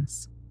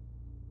disappearance.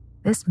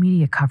 This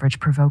media coverage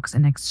provokes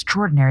an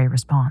extraordinary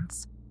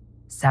response.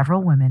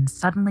 Several women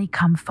suddenly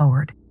come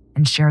forward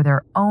and share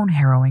their own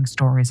harrowing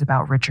stories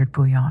about Richard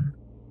Bouillon.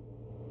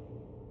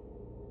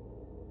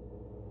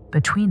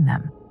 Between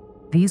them,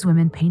 these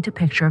women paint a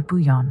picture of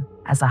Bouillon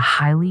as a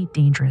highly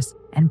dangerous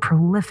and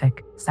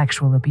prolific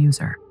sexual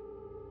abuser.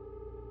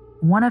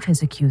 One of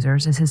his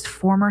accusers is his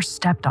former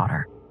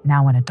stepdaughter,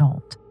 now an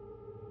adult.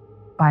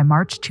 By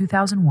March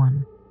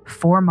 2001,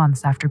 4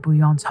 months after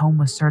Bouillon's home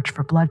was searched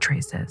for blood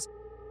traces,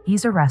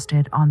 he's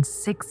arrested on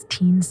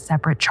 16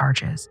 separate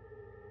charges,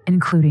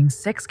 including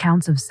 6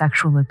 counts of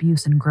sexual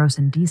abuse and gross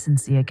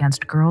indecency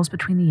against girls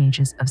between the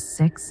ages of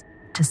 6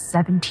 to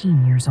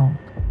 17 years old.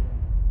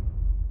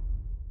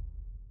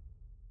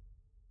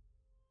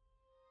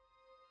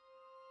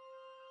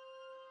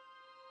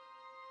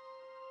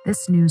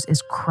 This news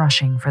is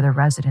crushing for the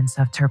residents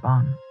of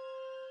Terrebonne.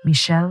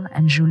 Michel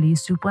and Julie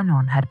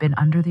Soupoinon had been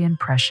under the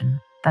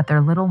impression that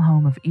their little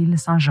home of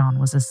Ile-Saint-Jean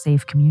was a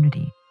safe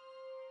community,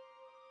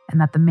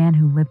 and that the man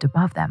who lived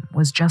above them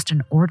was just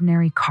an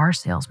ordinary car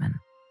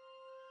salesman.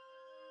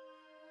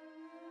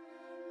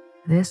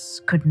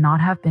 This could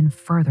not have been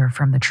further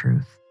from the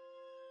truth.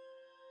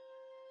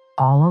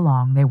 All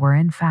along, they were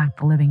in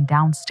fact living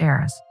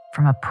downstairs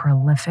from a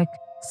prolific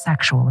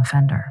sexual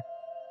offender.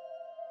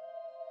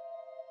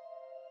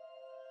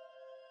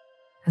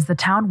 As the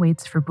town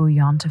waits for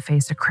Bouillon to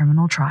face a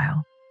criminal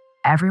trial,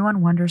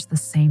 everyone wonders the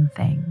same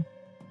thing.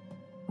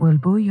 Will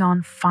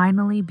Bouillon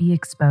finally be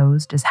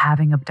exposed as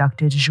having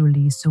abducted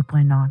Julie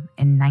Soupoinon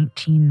in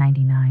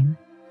 1999?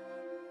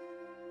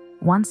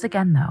 Once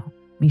again, though,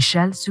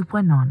 Michel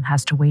Soupoinon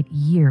has to wait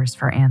years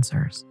for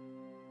answers.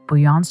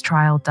 Bouillon's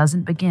trial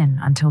doesn't begin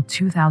until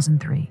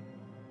 2003,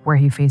 where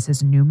he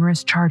faces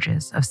numerous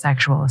charges of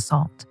sexual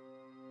assault.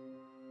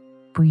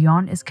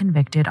 Bouillon is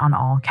convicted on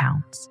all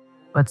counts,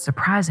 but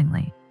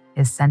surprisingly,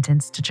 is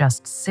sentenced to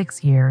just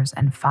 6 years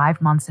and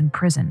 5 months in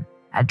prison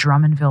at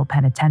Drummondville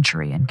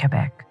Penitentiary in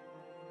Quebec.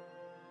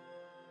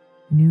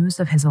 News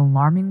of his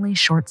alarmingly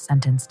short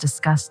sentence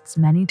disgusts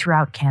many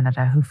throughout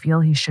Canada who feel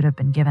he should have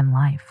been given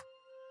life.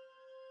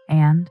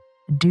 And,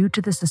 due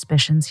to the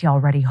suspicions he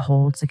already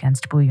holds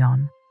against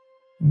Bouillon,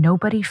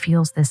 nobody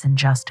feels this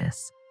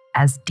injustice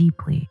as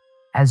deeply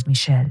as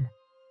Michel.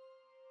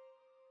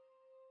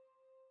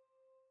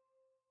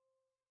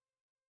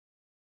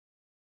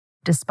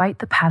 Despite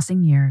the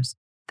passing years,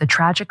 the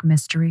tragic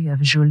mystery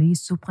of Julie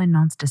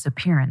Soupoinon's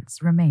disappearance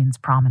remains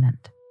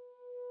prominent.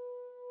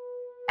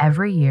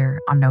 Every year,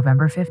 on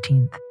November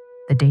 15th,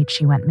 the date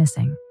she went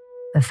missing,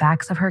 the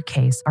facts of her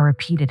case are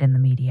repeated in the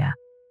media,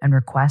 and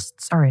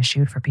requests are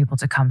issued for people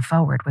to come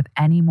forward with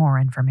any more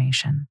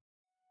information.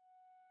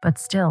 But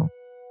still,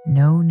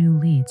 no new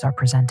leads are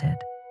presented.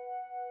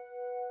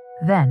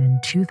 Then, in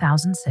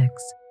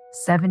 2006,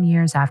 7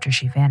 years after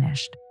she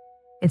vanished,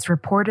 it's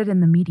reported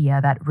in the media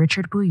that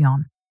Richard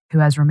Bouillon, who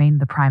has remained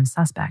the prime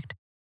suspect,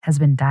 has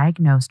been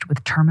diagnosed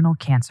with terminal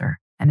cancer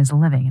and is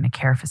living in a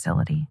care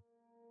facility.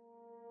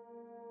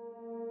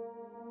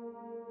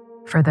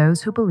 For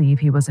those who believe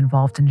he was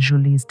involved in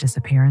Julie's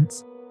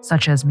disappearance,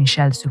 such as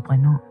Michel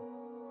Soupoinon,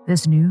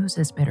 this news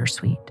is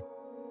bittersweet.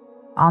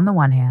 On the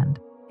one hand,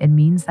 it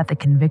means that the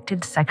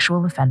convicted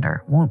sexual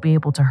offender won't be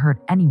able to hurt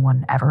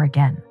anyone ever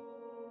again.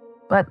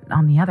 But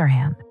on the other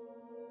hand,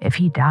 if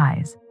he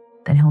dies,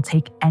 then he'll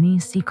take any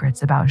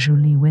secrets about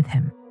Julie with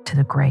him to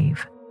the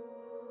grave.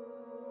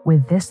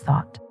 With this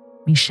thought,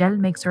 Michel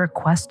makes a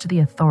request to the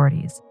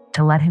authorities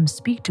to let him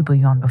speak to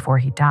Bouillon before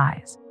he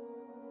dies.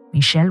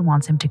 Michel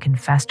wants him to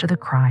confess to the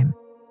crime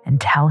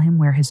and tell him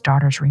where his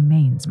daughter's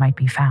remains might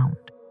be found.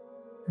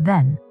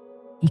 Then,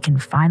 he can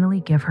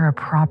finally give her a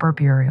proper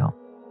burial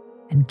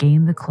and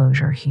gain the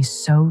closure he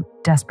so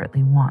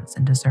desperately wants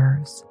and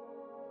deserves.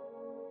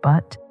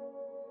 But,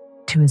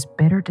 to his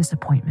bitter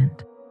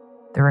disappointment,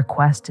 the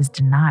request is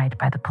denied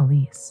by the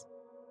police.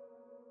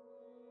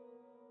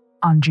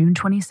 On June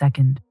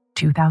 22,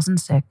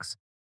 2006,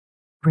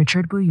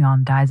 Richard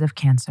Bouillon dies of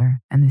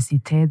cancer in the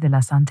Cité de la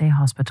Santé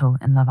Hospital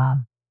in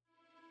Laval.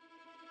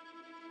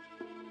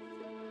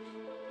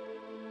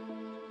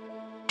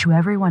 To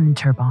everyone in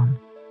Terrebonne,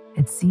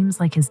 it seems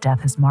like his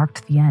death has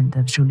marked the end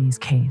of Julie's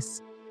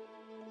case.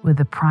 With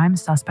the prime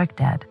suspect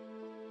dead,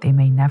 they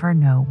may never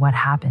know what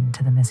happened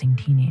to the missing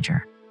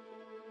teenager.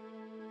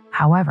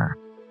 However,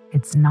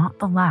 it's not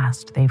the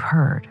last they've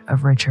heard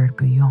of Richard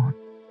Bouillon.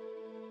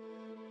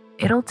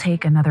 It'll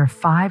take another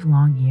 5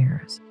 long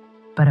years,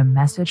 but a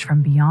message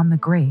from beyond the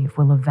grave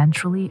will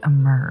eventually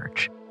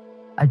emerge.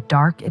 A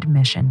dark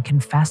admission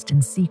confessed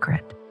in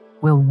secret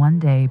will one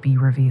day be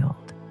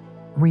revealed,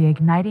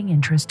 reigniting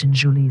interest in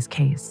Julie's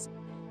case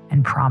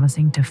and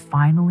promising to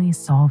finally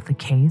solve the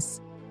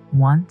case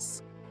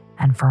once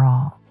and for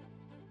all.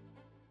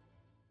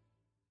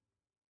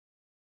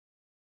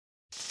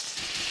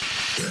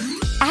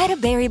 Add a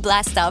berry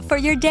blast off for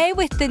your day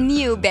with the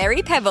new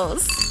Berry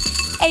Pebbles.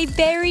 A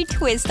berry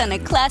twist on a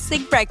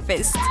classic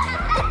breakfast.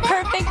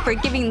 Perfect for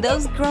giving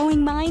those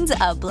growing minds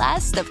a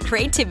blast of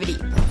creativity.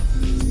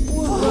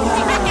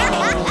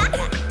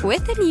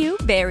 With the new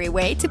Berry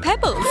Way to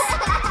Pebbles.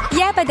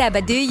 Yabba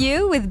dabba do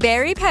you with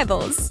Berry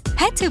Pebbles.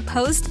 Head to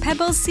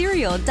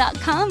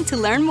postpebblescereal.com to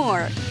learn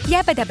more.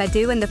 Yabba dabba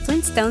do and the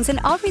Flintstones and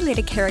all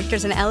related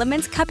characters and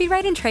elements,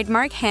 copyright and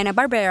trademark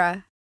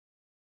Hanna-Barbera.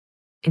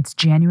 It's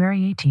January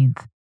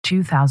 18th,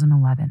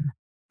 2011,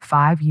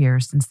 5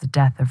 years since the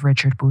death of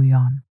Richard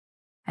Bouillon,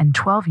 and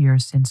 12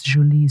 years since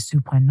Julie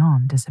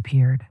Surprenant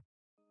disappeared.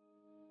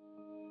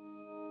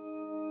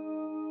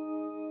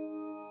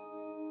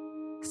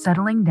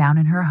 Settling down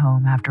in her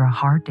home after a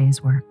hard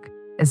day's work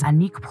is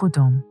Annick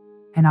Prudhomme,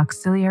 an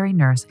auxiliary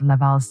nurse at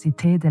Laval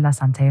Cité de la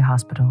Santé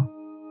Hospital,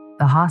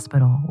 the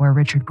hospital where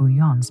Richard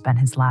Bouillon spent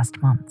his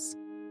last months.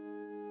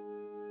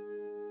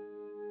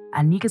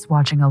 Annick is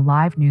watching a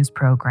live news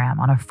program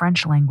on a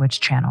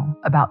French-language channel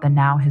about the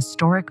now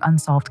historic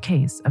unsolved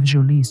case of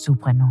Julie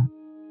Surprenant.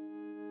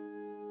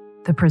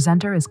 The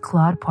presenter is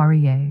Claude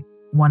Poirier,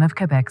 one of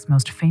Quebec's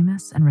most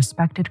famous and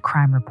respected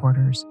crime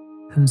reporters,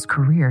 whose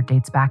career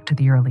dates back to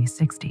the early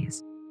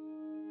 60s.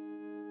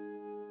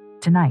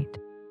 Tonight,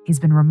 he's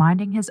been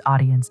reminding his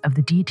audience of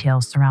the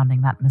details surrounding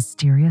that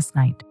mysterious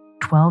night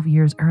 12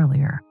 years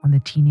earlier when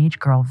the teenage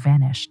girl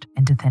vanished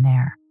into thin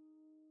air.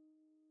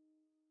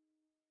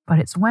 But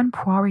it's when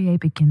Poirier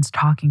begins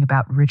talking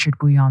about Richard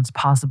Bouillon's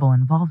possible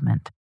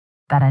involvement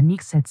that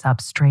Annick sits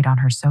up straight on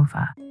her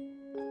sofa.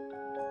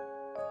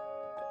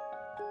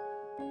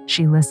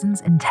 She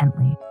listens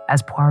intently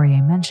as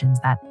Poirier mentions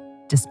that,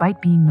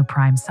 despite being the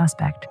prime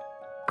suspect,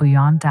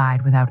 Bouillon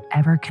died without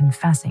ever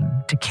confessing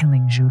to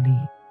killing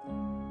Julie.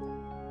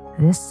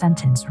 This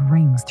sentence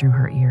rings through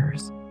her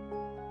ears.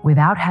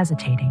 Without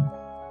hesitating,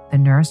 the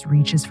nurse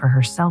reaches for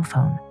her cell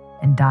phone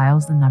and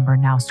dials the number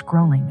now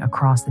scrolling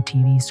across the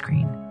TV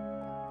screen.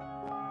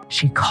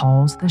 She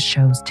calls the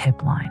show's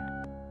tip line.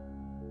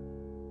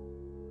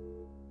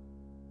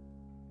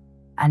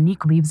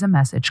 Annick leaves a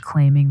message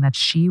claiming that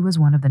she was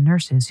one of the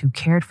nurses who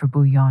cared for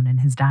Bouillon in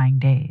his dying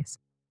days.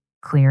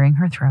 Clearing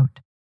her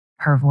throat,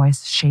 her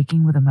voice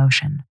shaking with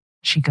emotion,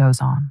 she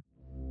goes on.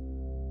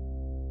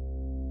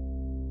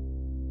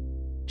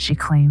 She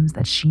claims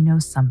that she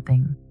knows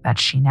something that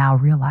she now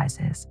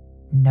realizes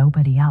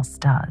nobody else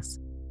does.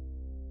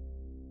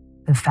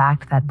 The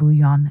fact that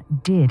Bouillon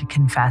did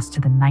confess to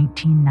the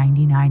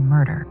 1999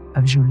 murder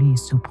of Julie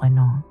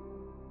Surprenant.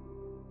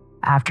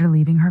 After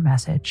leaving her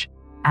message,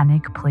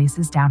 Annick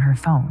places down her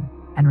phone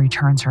and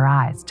returns her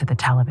eyes to the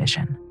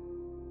television.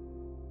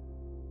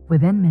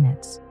 Within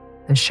minutes,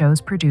 the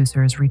show's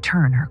producers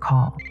return her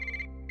call.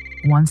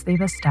 Once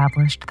they've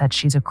established that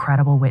she's a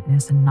credible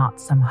witness and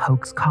not some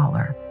hoax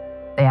caller,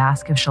 they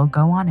ask if she'll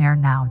go on air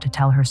now to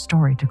tell her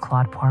story to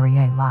Claude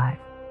Poirier live.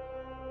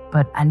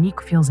 But Annick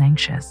feels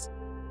anxious.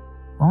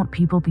 Won't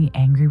people be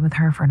angry with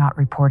her for not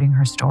reporting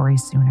her story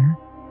sooner?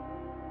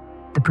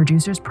 The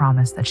producers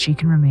promise that she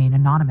can remain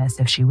anonymous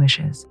if she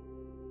wishes.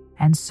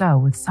 And so,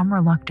 with some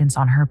reluctance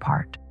on her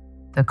part,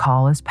 the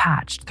call is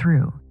patched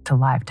through to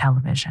live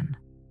television.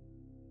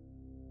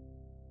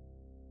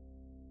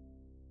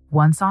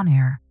 Once on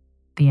air,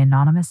 the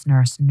anonymous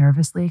nurse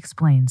nervously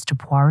explains to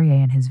Poirier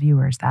and his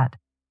viewers that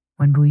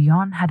when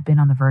Bouillon had been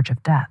on the verge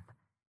of death,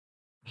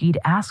 he'd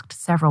asked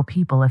several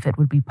people if it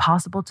would be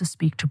possible to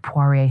speak to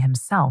Poirier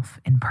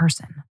himself in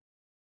person.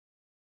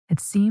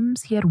 It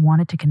seems he had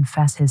wanted to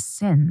confess his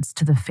sins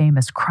to the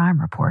famous crime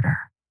reporter.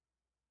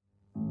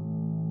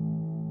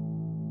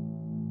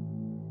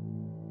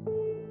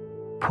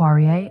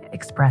 Poirier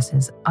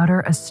expresses utter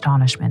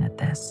astonishment at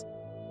this.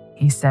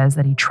 He says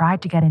that he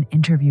tried to get an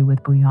interview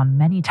with Bouillon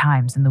many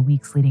times in the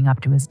weeks leading up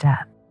to his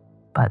death,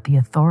 but the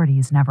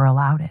authorities never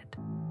allowed it.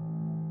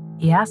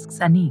 He asks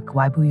Annick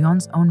why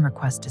Bouillon's own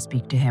request to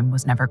speak to him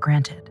was never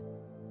granted.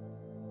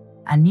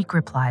 Annick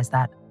replies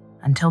that,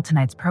 until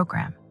tonight's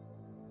program,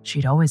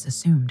 she'd always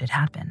assumed it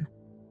had been.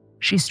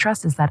 She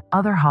stresses that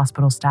other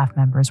hospital staff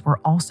members were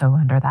also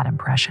under that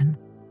impression.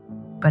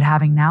 But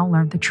having now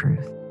learned the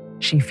truth,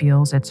 she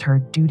feels it's her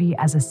duty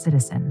as a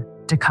citizen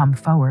to come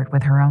forward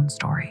with her own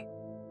story.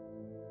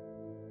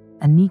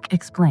 Annick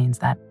explains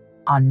that,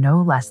 on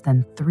no less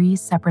than 3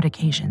 separate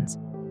occasions,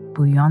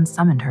 Bouillon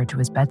summoned her to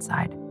his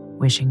bedside,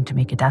 wishing to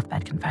make a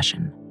deathbed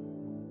confession.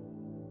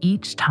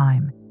 Each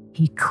time,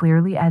 he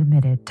clearly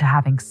admitted to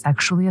having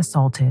sexually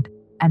assaulted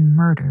and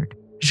murdered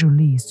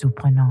Julie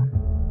Surprenant.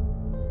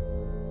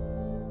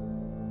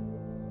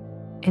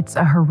 It's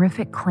a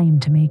horrific claim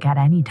to make at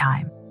any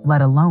time,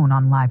 let alone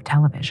on live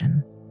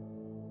television.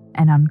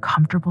 An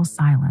uncomfortable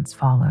silence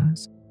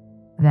follows.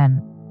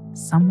 Then,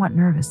 somewhat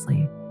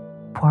nervously,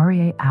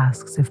 Poirier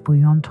asks if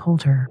Bouillon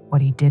told her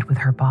what he did with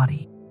her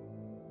body.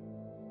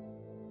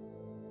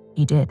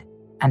 He did,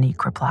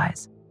 Annick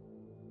replies.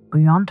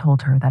 Bouillon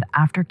told her that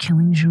after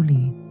killing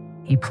Julie,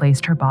 he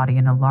placed her body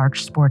in a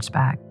large sports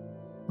bag,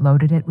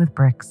 loaded it with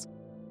bricks,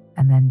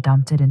 and then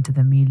dumped it into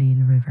the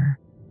Mille River,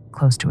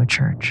 close to a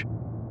church.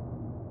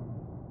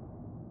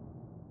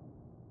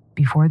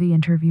 Before the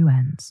interview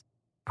ends,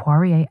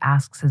 Poirier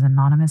asks his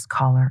anonymous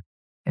caller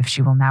if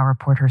she will now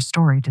report her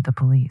story to the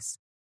police,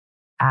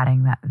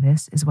 adding that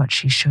this is what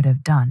she should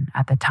have done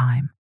at the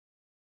time.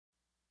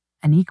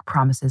 Annick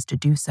promises to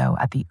do so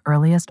at the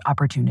earliest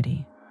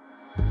opportunity.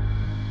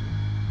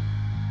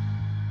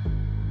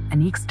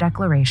 Annick's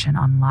declaration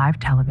on live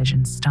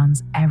television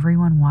stuns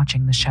everyone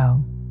watching the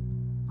show.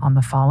 On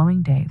the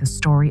following day, the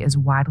story is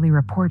widely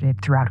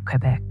reported throughout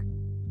Quebec.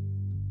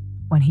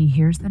 When he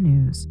hears the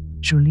news,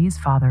 Julie's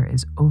father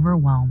is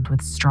overwhelmed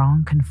with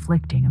strong,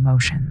 conflicting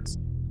emotions.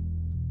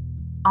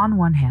 On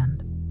one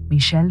hand,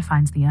 Michel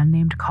finds the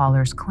unnamed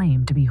caller's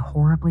claim to be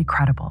horribly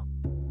credible,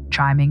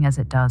 chiming as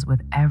it does with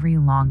every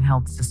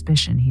long-held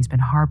suspicion he's been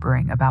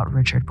harboring about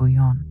Richard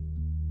Bouillon.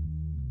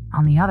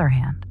 On the other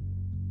hand,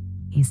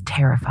 he's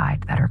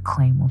terrified that her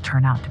claim will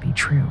turn out to be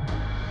true,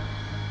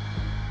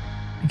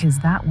 because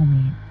that will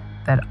mean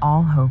that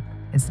all hope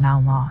is now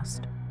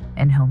lost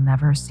and he'll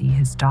never see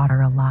his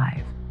daughter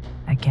alive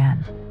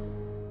again.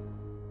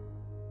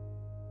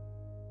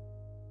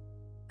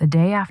 The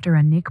day after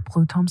Annick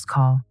Prudhomme's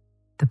call,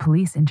 the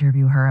police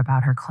interview her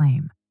about her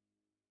claim.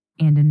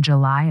 And in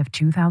July of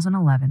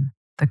 2011,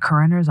 the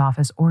coroner's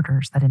office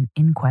orders that an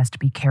inquest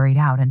be carried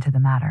out into the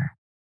matter.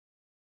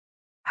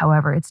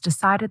 However, it's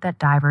decided that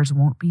divers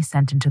won't be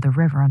sent into the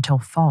river until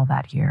fall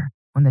that year,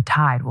 when the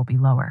tide will be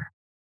lower.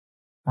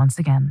 Once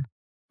again,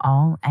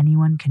 all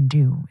anyone can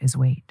do is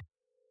wait.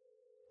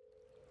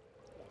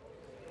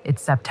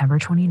 It's September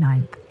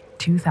 29th,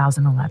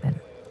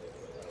 2011.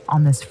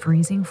 On this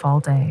freezing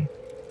fall day,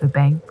 the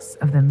banks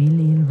of the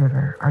Mille-Îles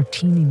River are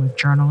teeming with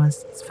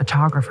journalists,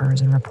 photographers,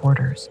 and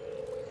reporters.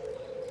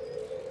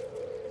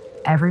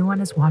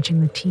 Everyone is watching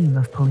the team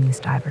of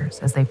police divers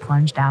as they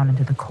plunge down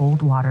into the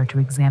cold water to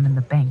examine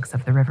the banks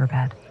of the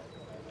riverbed.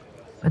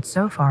 But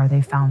so far,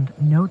 they've found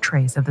no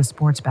trace of the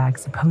sports bag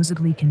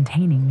supposedly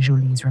containing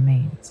Julie's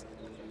remains.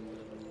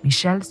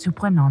 Michel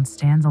Surprenant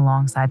stands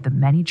alongside the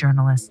many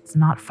journalists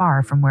not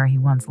far from where he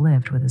once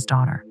lived with his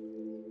daughter.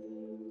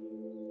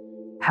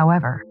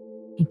 However,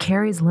 he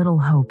carries little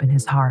hope in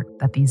his heart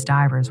that these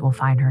divers will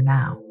find her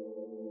now.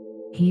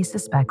 He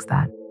suspects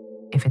that,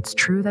 if it's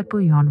true that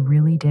Bouillon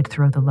really did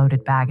throw the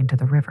loaded bag into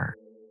the river,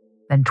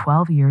 then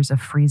 12 years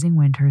of freezing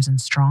winters and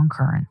strong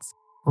currents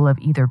will have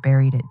either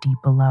buried it deep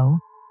below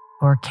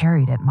or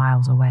carried it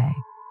miles away.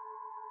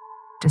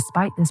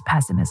 Despite this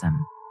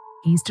pessimism,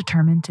 he's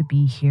determined to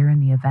be here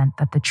in the event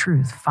that the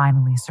truth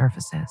finally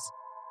surfaces.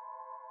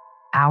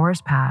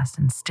 Hours pass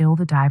and still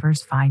the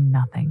divers find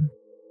nothing.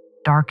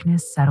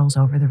 Darkness settles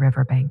over the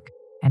riverbank,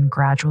 and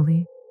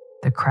gradually,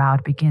 the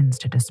crowd begins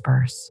to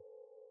disperse.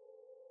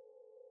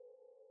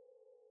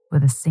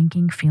 With a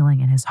sinking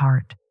feeling in his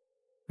heart,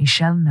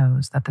 Michel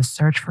knows that the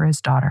search for his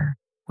daughter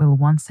will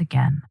once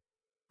again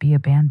be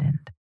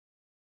abandoned.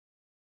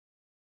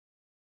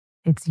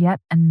 It's yet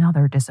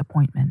another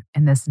disappointment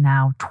in this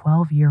now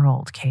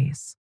 12-year-old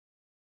case.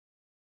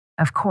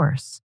 Of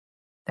course,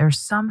 there's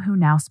some who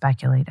now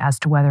speculate as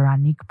to whether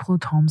Annick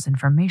Prudhomme's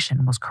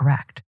information was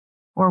correct,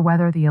 or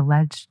whether the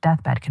alleged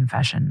deathbed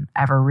confession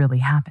ever really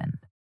happened.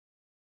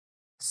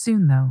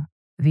 Soon, though,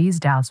 these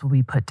doubts will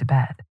be put to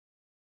bed.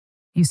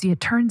 You see, it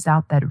turns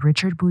out that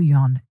Richard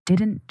Bouillon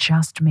didn't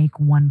just make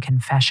one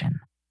confession.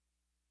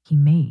 He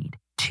made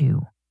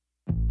two.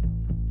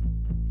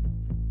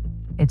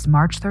 It's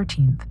March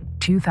 13th,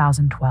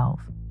 2012.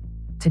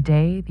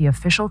 Today, the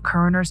official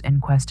coroner's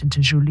inquest into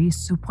Julie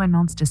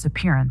Surprenant's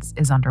disappearance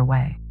is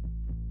underway.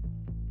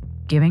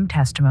 Giving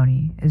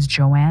testimony is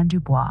Joanne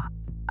Dubois,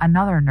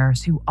 another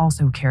nurse who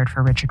also cared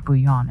for Richard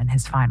Bouillon in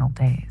his final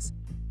days.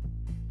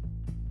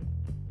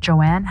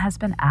 Joanne has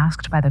been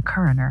asked by the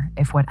coroner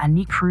if what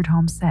Annick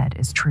Prudhomme said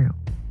is true.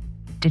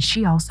 Did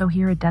she also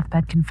hear a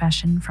deathbed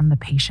confession from the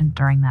patient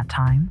during that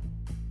time?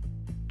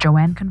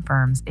 Joanne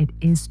confirms it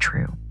is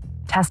true,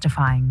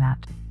 testifying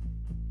that,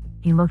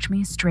 "He looked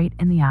me straight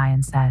in the eye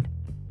and said,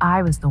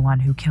 'I was the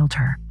one who killed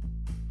her.'"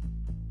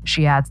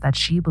 She adds that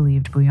she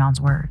believed Bouillon's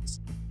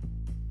words.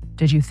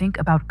 "Did you think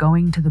about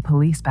going to the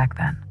police back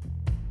then?"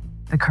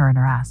 the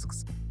coroner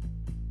asks.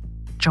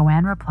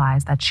 Joanne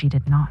replies that she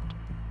did not.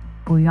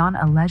 Bouillon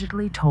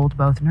allegedly told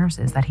both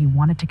nurses that he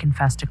wanted to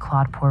confess to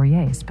Claude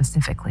Poirier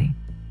specifically.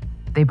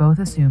 They both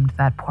assumed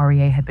that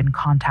Poirier had been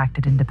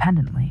contacted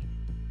independently.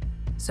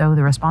 So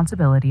the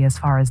responsibility, as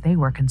far as they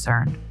were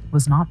concerned,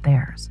 was not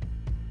theirs.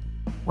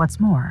 What's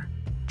more,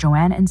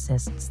 Joanne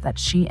insists that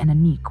she and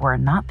Annick were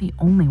not the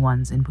only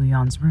ones in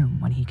Bouillon's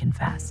room when he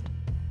confessed.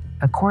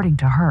 According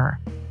to her,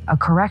 a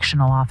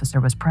correctional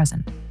officer was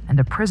present, and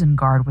a prison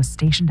guard was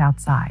stationed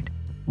outside,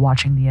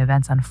 watching the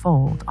events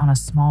unfold on a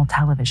small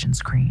television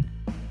screen.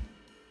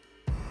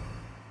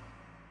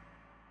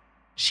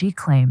 She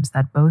claims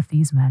that both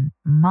these men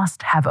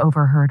must have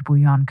overheard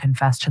Bouillon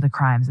confess to the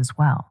crimes as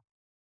well.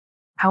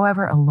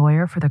 However, a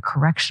lawyer for the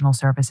Correctional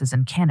Services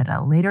in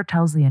Canada later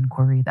tells the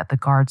inquiry that the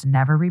guards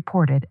never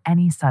reported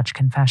any such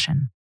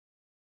confession.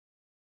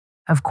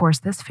 Of course,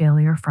 this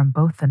failure from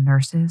both the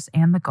nurses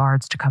and the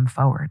guards to come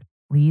forward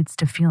leads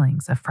to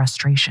feelings of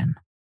frustration.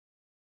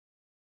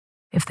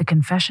 If the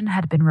confession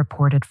had been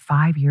reported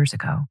 5 years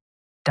ago,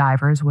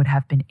 divers would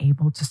have been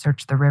able to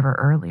search the river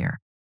earlier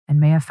and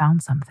may have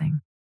found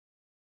something.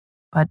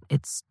 But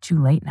it's too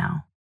late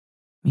now.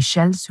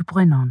 Michel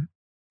Surprenant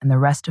and the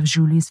rest of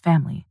Julie's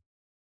family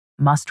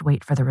must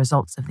wait for the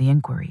results of the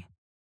inquiry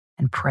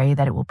and pray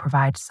that it will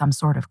provide some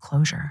sort of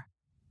closure.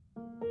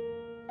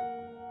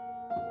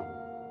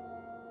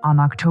 On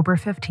October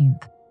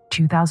 15th,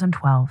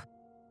 2012,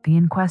 the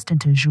inquest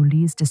into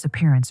Julie's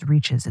disappearance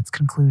reaches its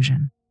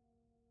conclusion.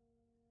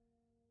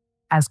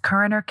 As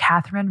coroner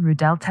Catherine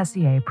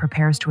Rudel-Tessier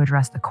prepares to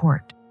address the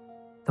court,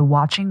 the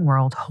watching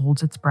world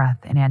holds its breath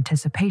in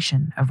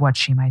anticipation of what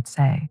she might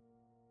say.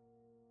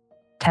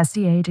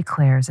 Tessier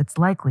declares it's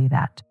likely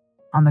that,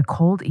 on the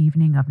cold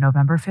evening of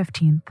November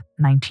 15,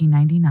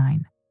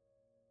 1999,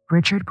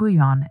 Richard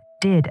Bouillon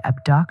did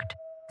abduct,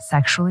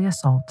 sexually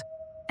assault,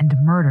 and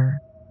murder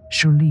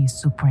Julie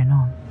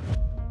Surprenant.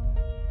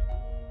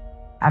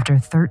 After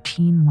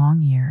 13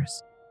 long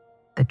years,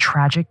 the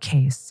tragic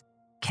case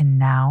can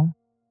now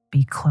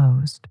be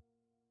closed.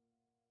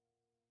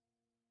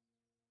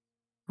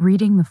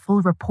 Reading the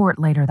full report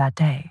later that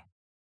day,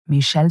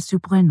 Michel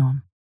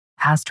Surprenant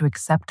has to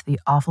accept the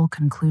awful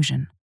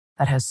conclusion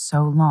that has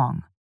so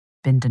long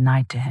been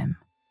denied to him.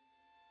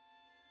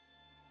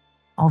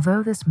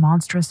 Although this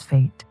monstrous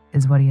fate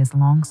is what he has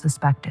long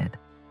suspected,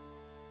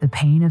 the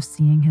pain of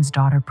seeing his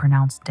daughter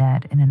pronounced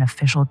dead in an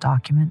official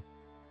document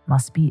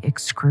must be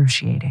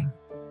excruciating.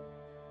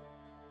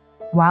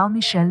 While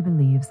Michel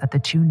believes that the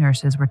two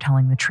nurses were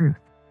telling the truth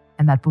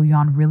and that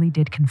Bouillon really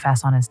did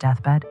confess on his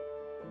deathbed,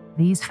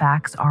 these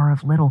facts are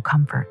of little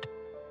comfort.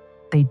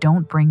 They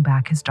don't bring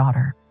back his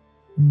daughter,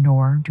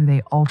 nor do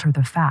they alter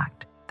the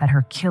fact that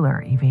her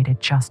killer evaded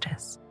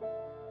justice.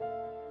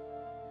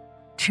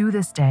 To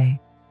this day,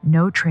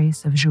 no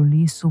trace of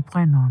Julie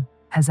Surprenant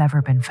has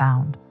ever been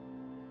found.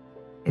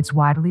 It's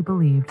widely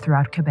believed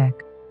throughout Quebec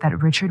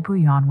that Richard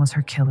Bouillon was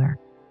her killer,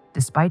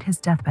 despite his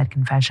deathbed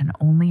confession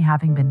only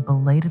having been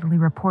belatedly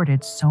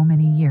reported so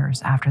many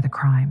years after the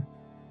crime.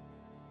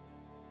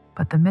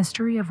 But the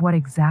mystery of what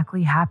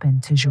exactly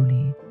happened to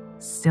Julie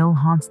still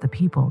haunts the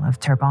people of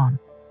Terrebonne.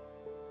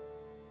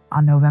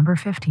 On November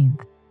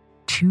 15th,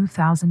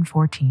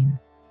 2014,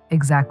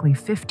 exactly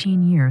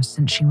 15 years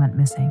since she went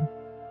missing,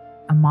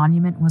 a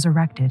monument was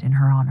erected in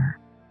her honor.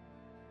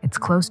 It's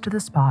close to the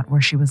spot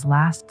where she was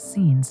last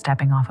seen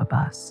stepping off a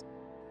bus.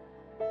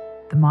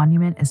 The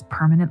monument is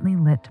permanently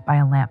lit by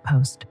a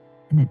lamppost,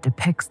 and it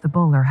depicts the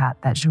bowler hat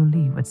that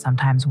Julie would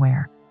sometimes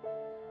wear.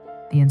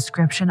 The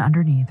inscription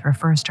underneath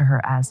refers to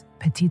her as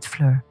Petite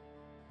Fleur,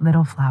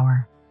 Little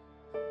Flower.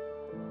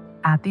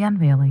 At the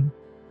unveiling,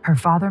 her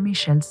father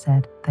Michel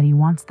said that he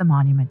wants the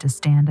monument to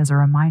stand as a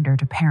reminder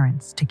to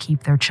parents to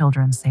keep their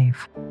children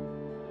safe.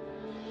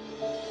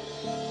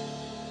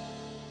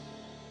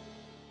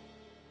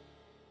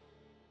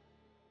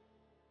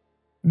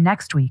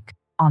 Next week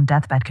on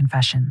Deathbed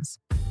Confessions,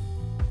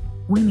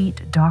 we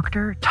meet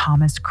Dr.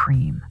 Thomas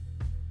Cream.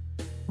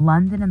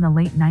 London in the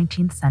late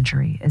 19th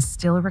century is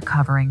still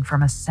recovering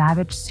from a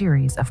savage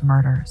series of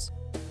murders.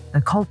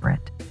 The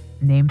culprit,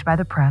 named by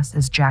the press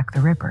as Jack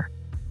the Ripper,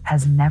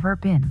 has never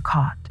been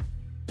caught.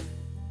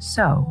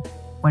 So,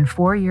 when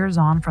 4 years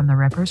on from the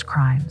Ripper's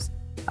crimes,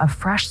 a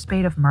fresh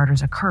spate of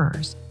murders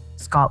occurs,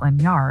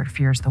 Scotland Yard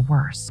fears the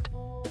worst.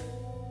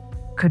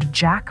 Could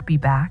Jack be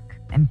back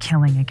and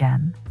killing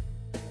again?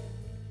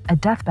 A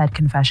deathbed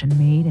confession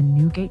made in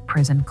Newgate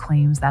Prison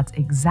claims that's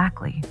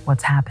exactly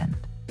what's happened.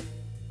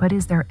 But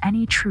is there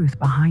any truth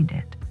behind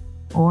it?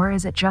 Or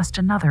is it just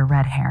another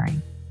red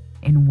herring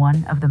in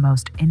one of the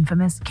most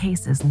infamous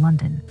cases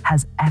London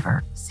has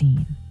ever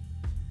seen?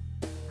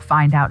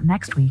 Find out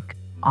next week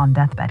on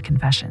Deathbed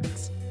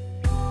Confessions.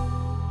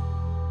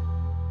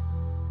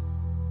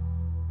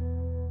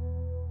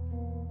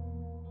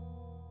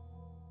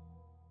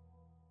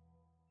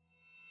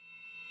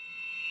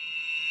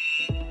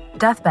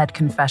 Deathbed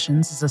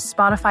Confessions is a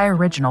Spotify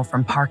original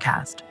from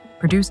Parcast,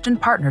 produced in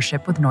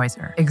partnership with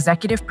Noiser.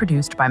 Executive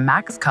produced by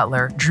Max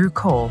Cutler, Drew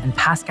Cole, and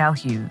Pascal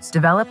Hughes.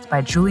 Developed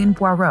by Julian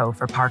Boireau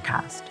for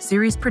Parcast.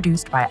 Series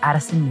produced by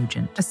Addison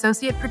Nugent.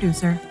 Associate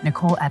producer,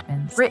 Nicole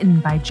Edmonds.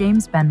 Written by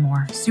James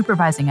Benmore.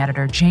 Supervising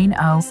editor, Jane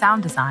O.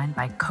 Sound design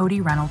by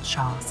Cody Reynolds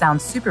Shaw.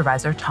 Sound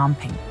supervisor, Tom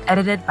Pink.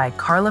 Edited by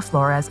Carla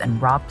Flores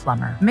and Rob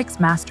Plummer. Mix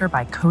master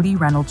by Cody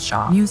Reynolds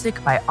Shaw.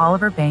 Music by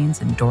Oliver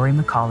Baines and Dory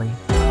McCauley.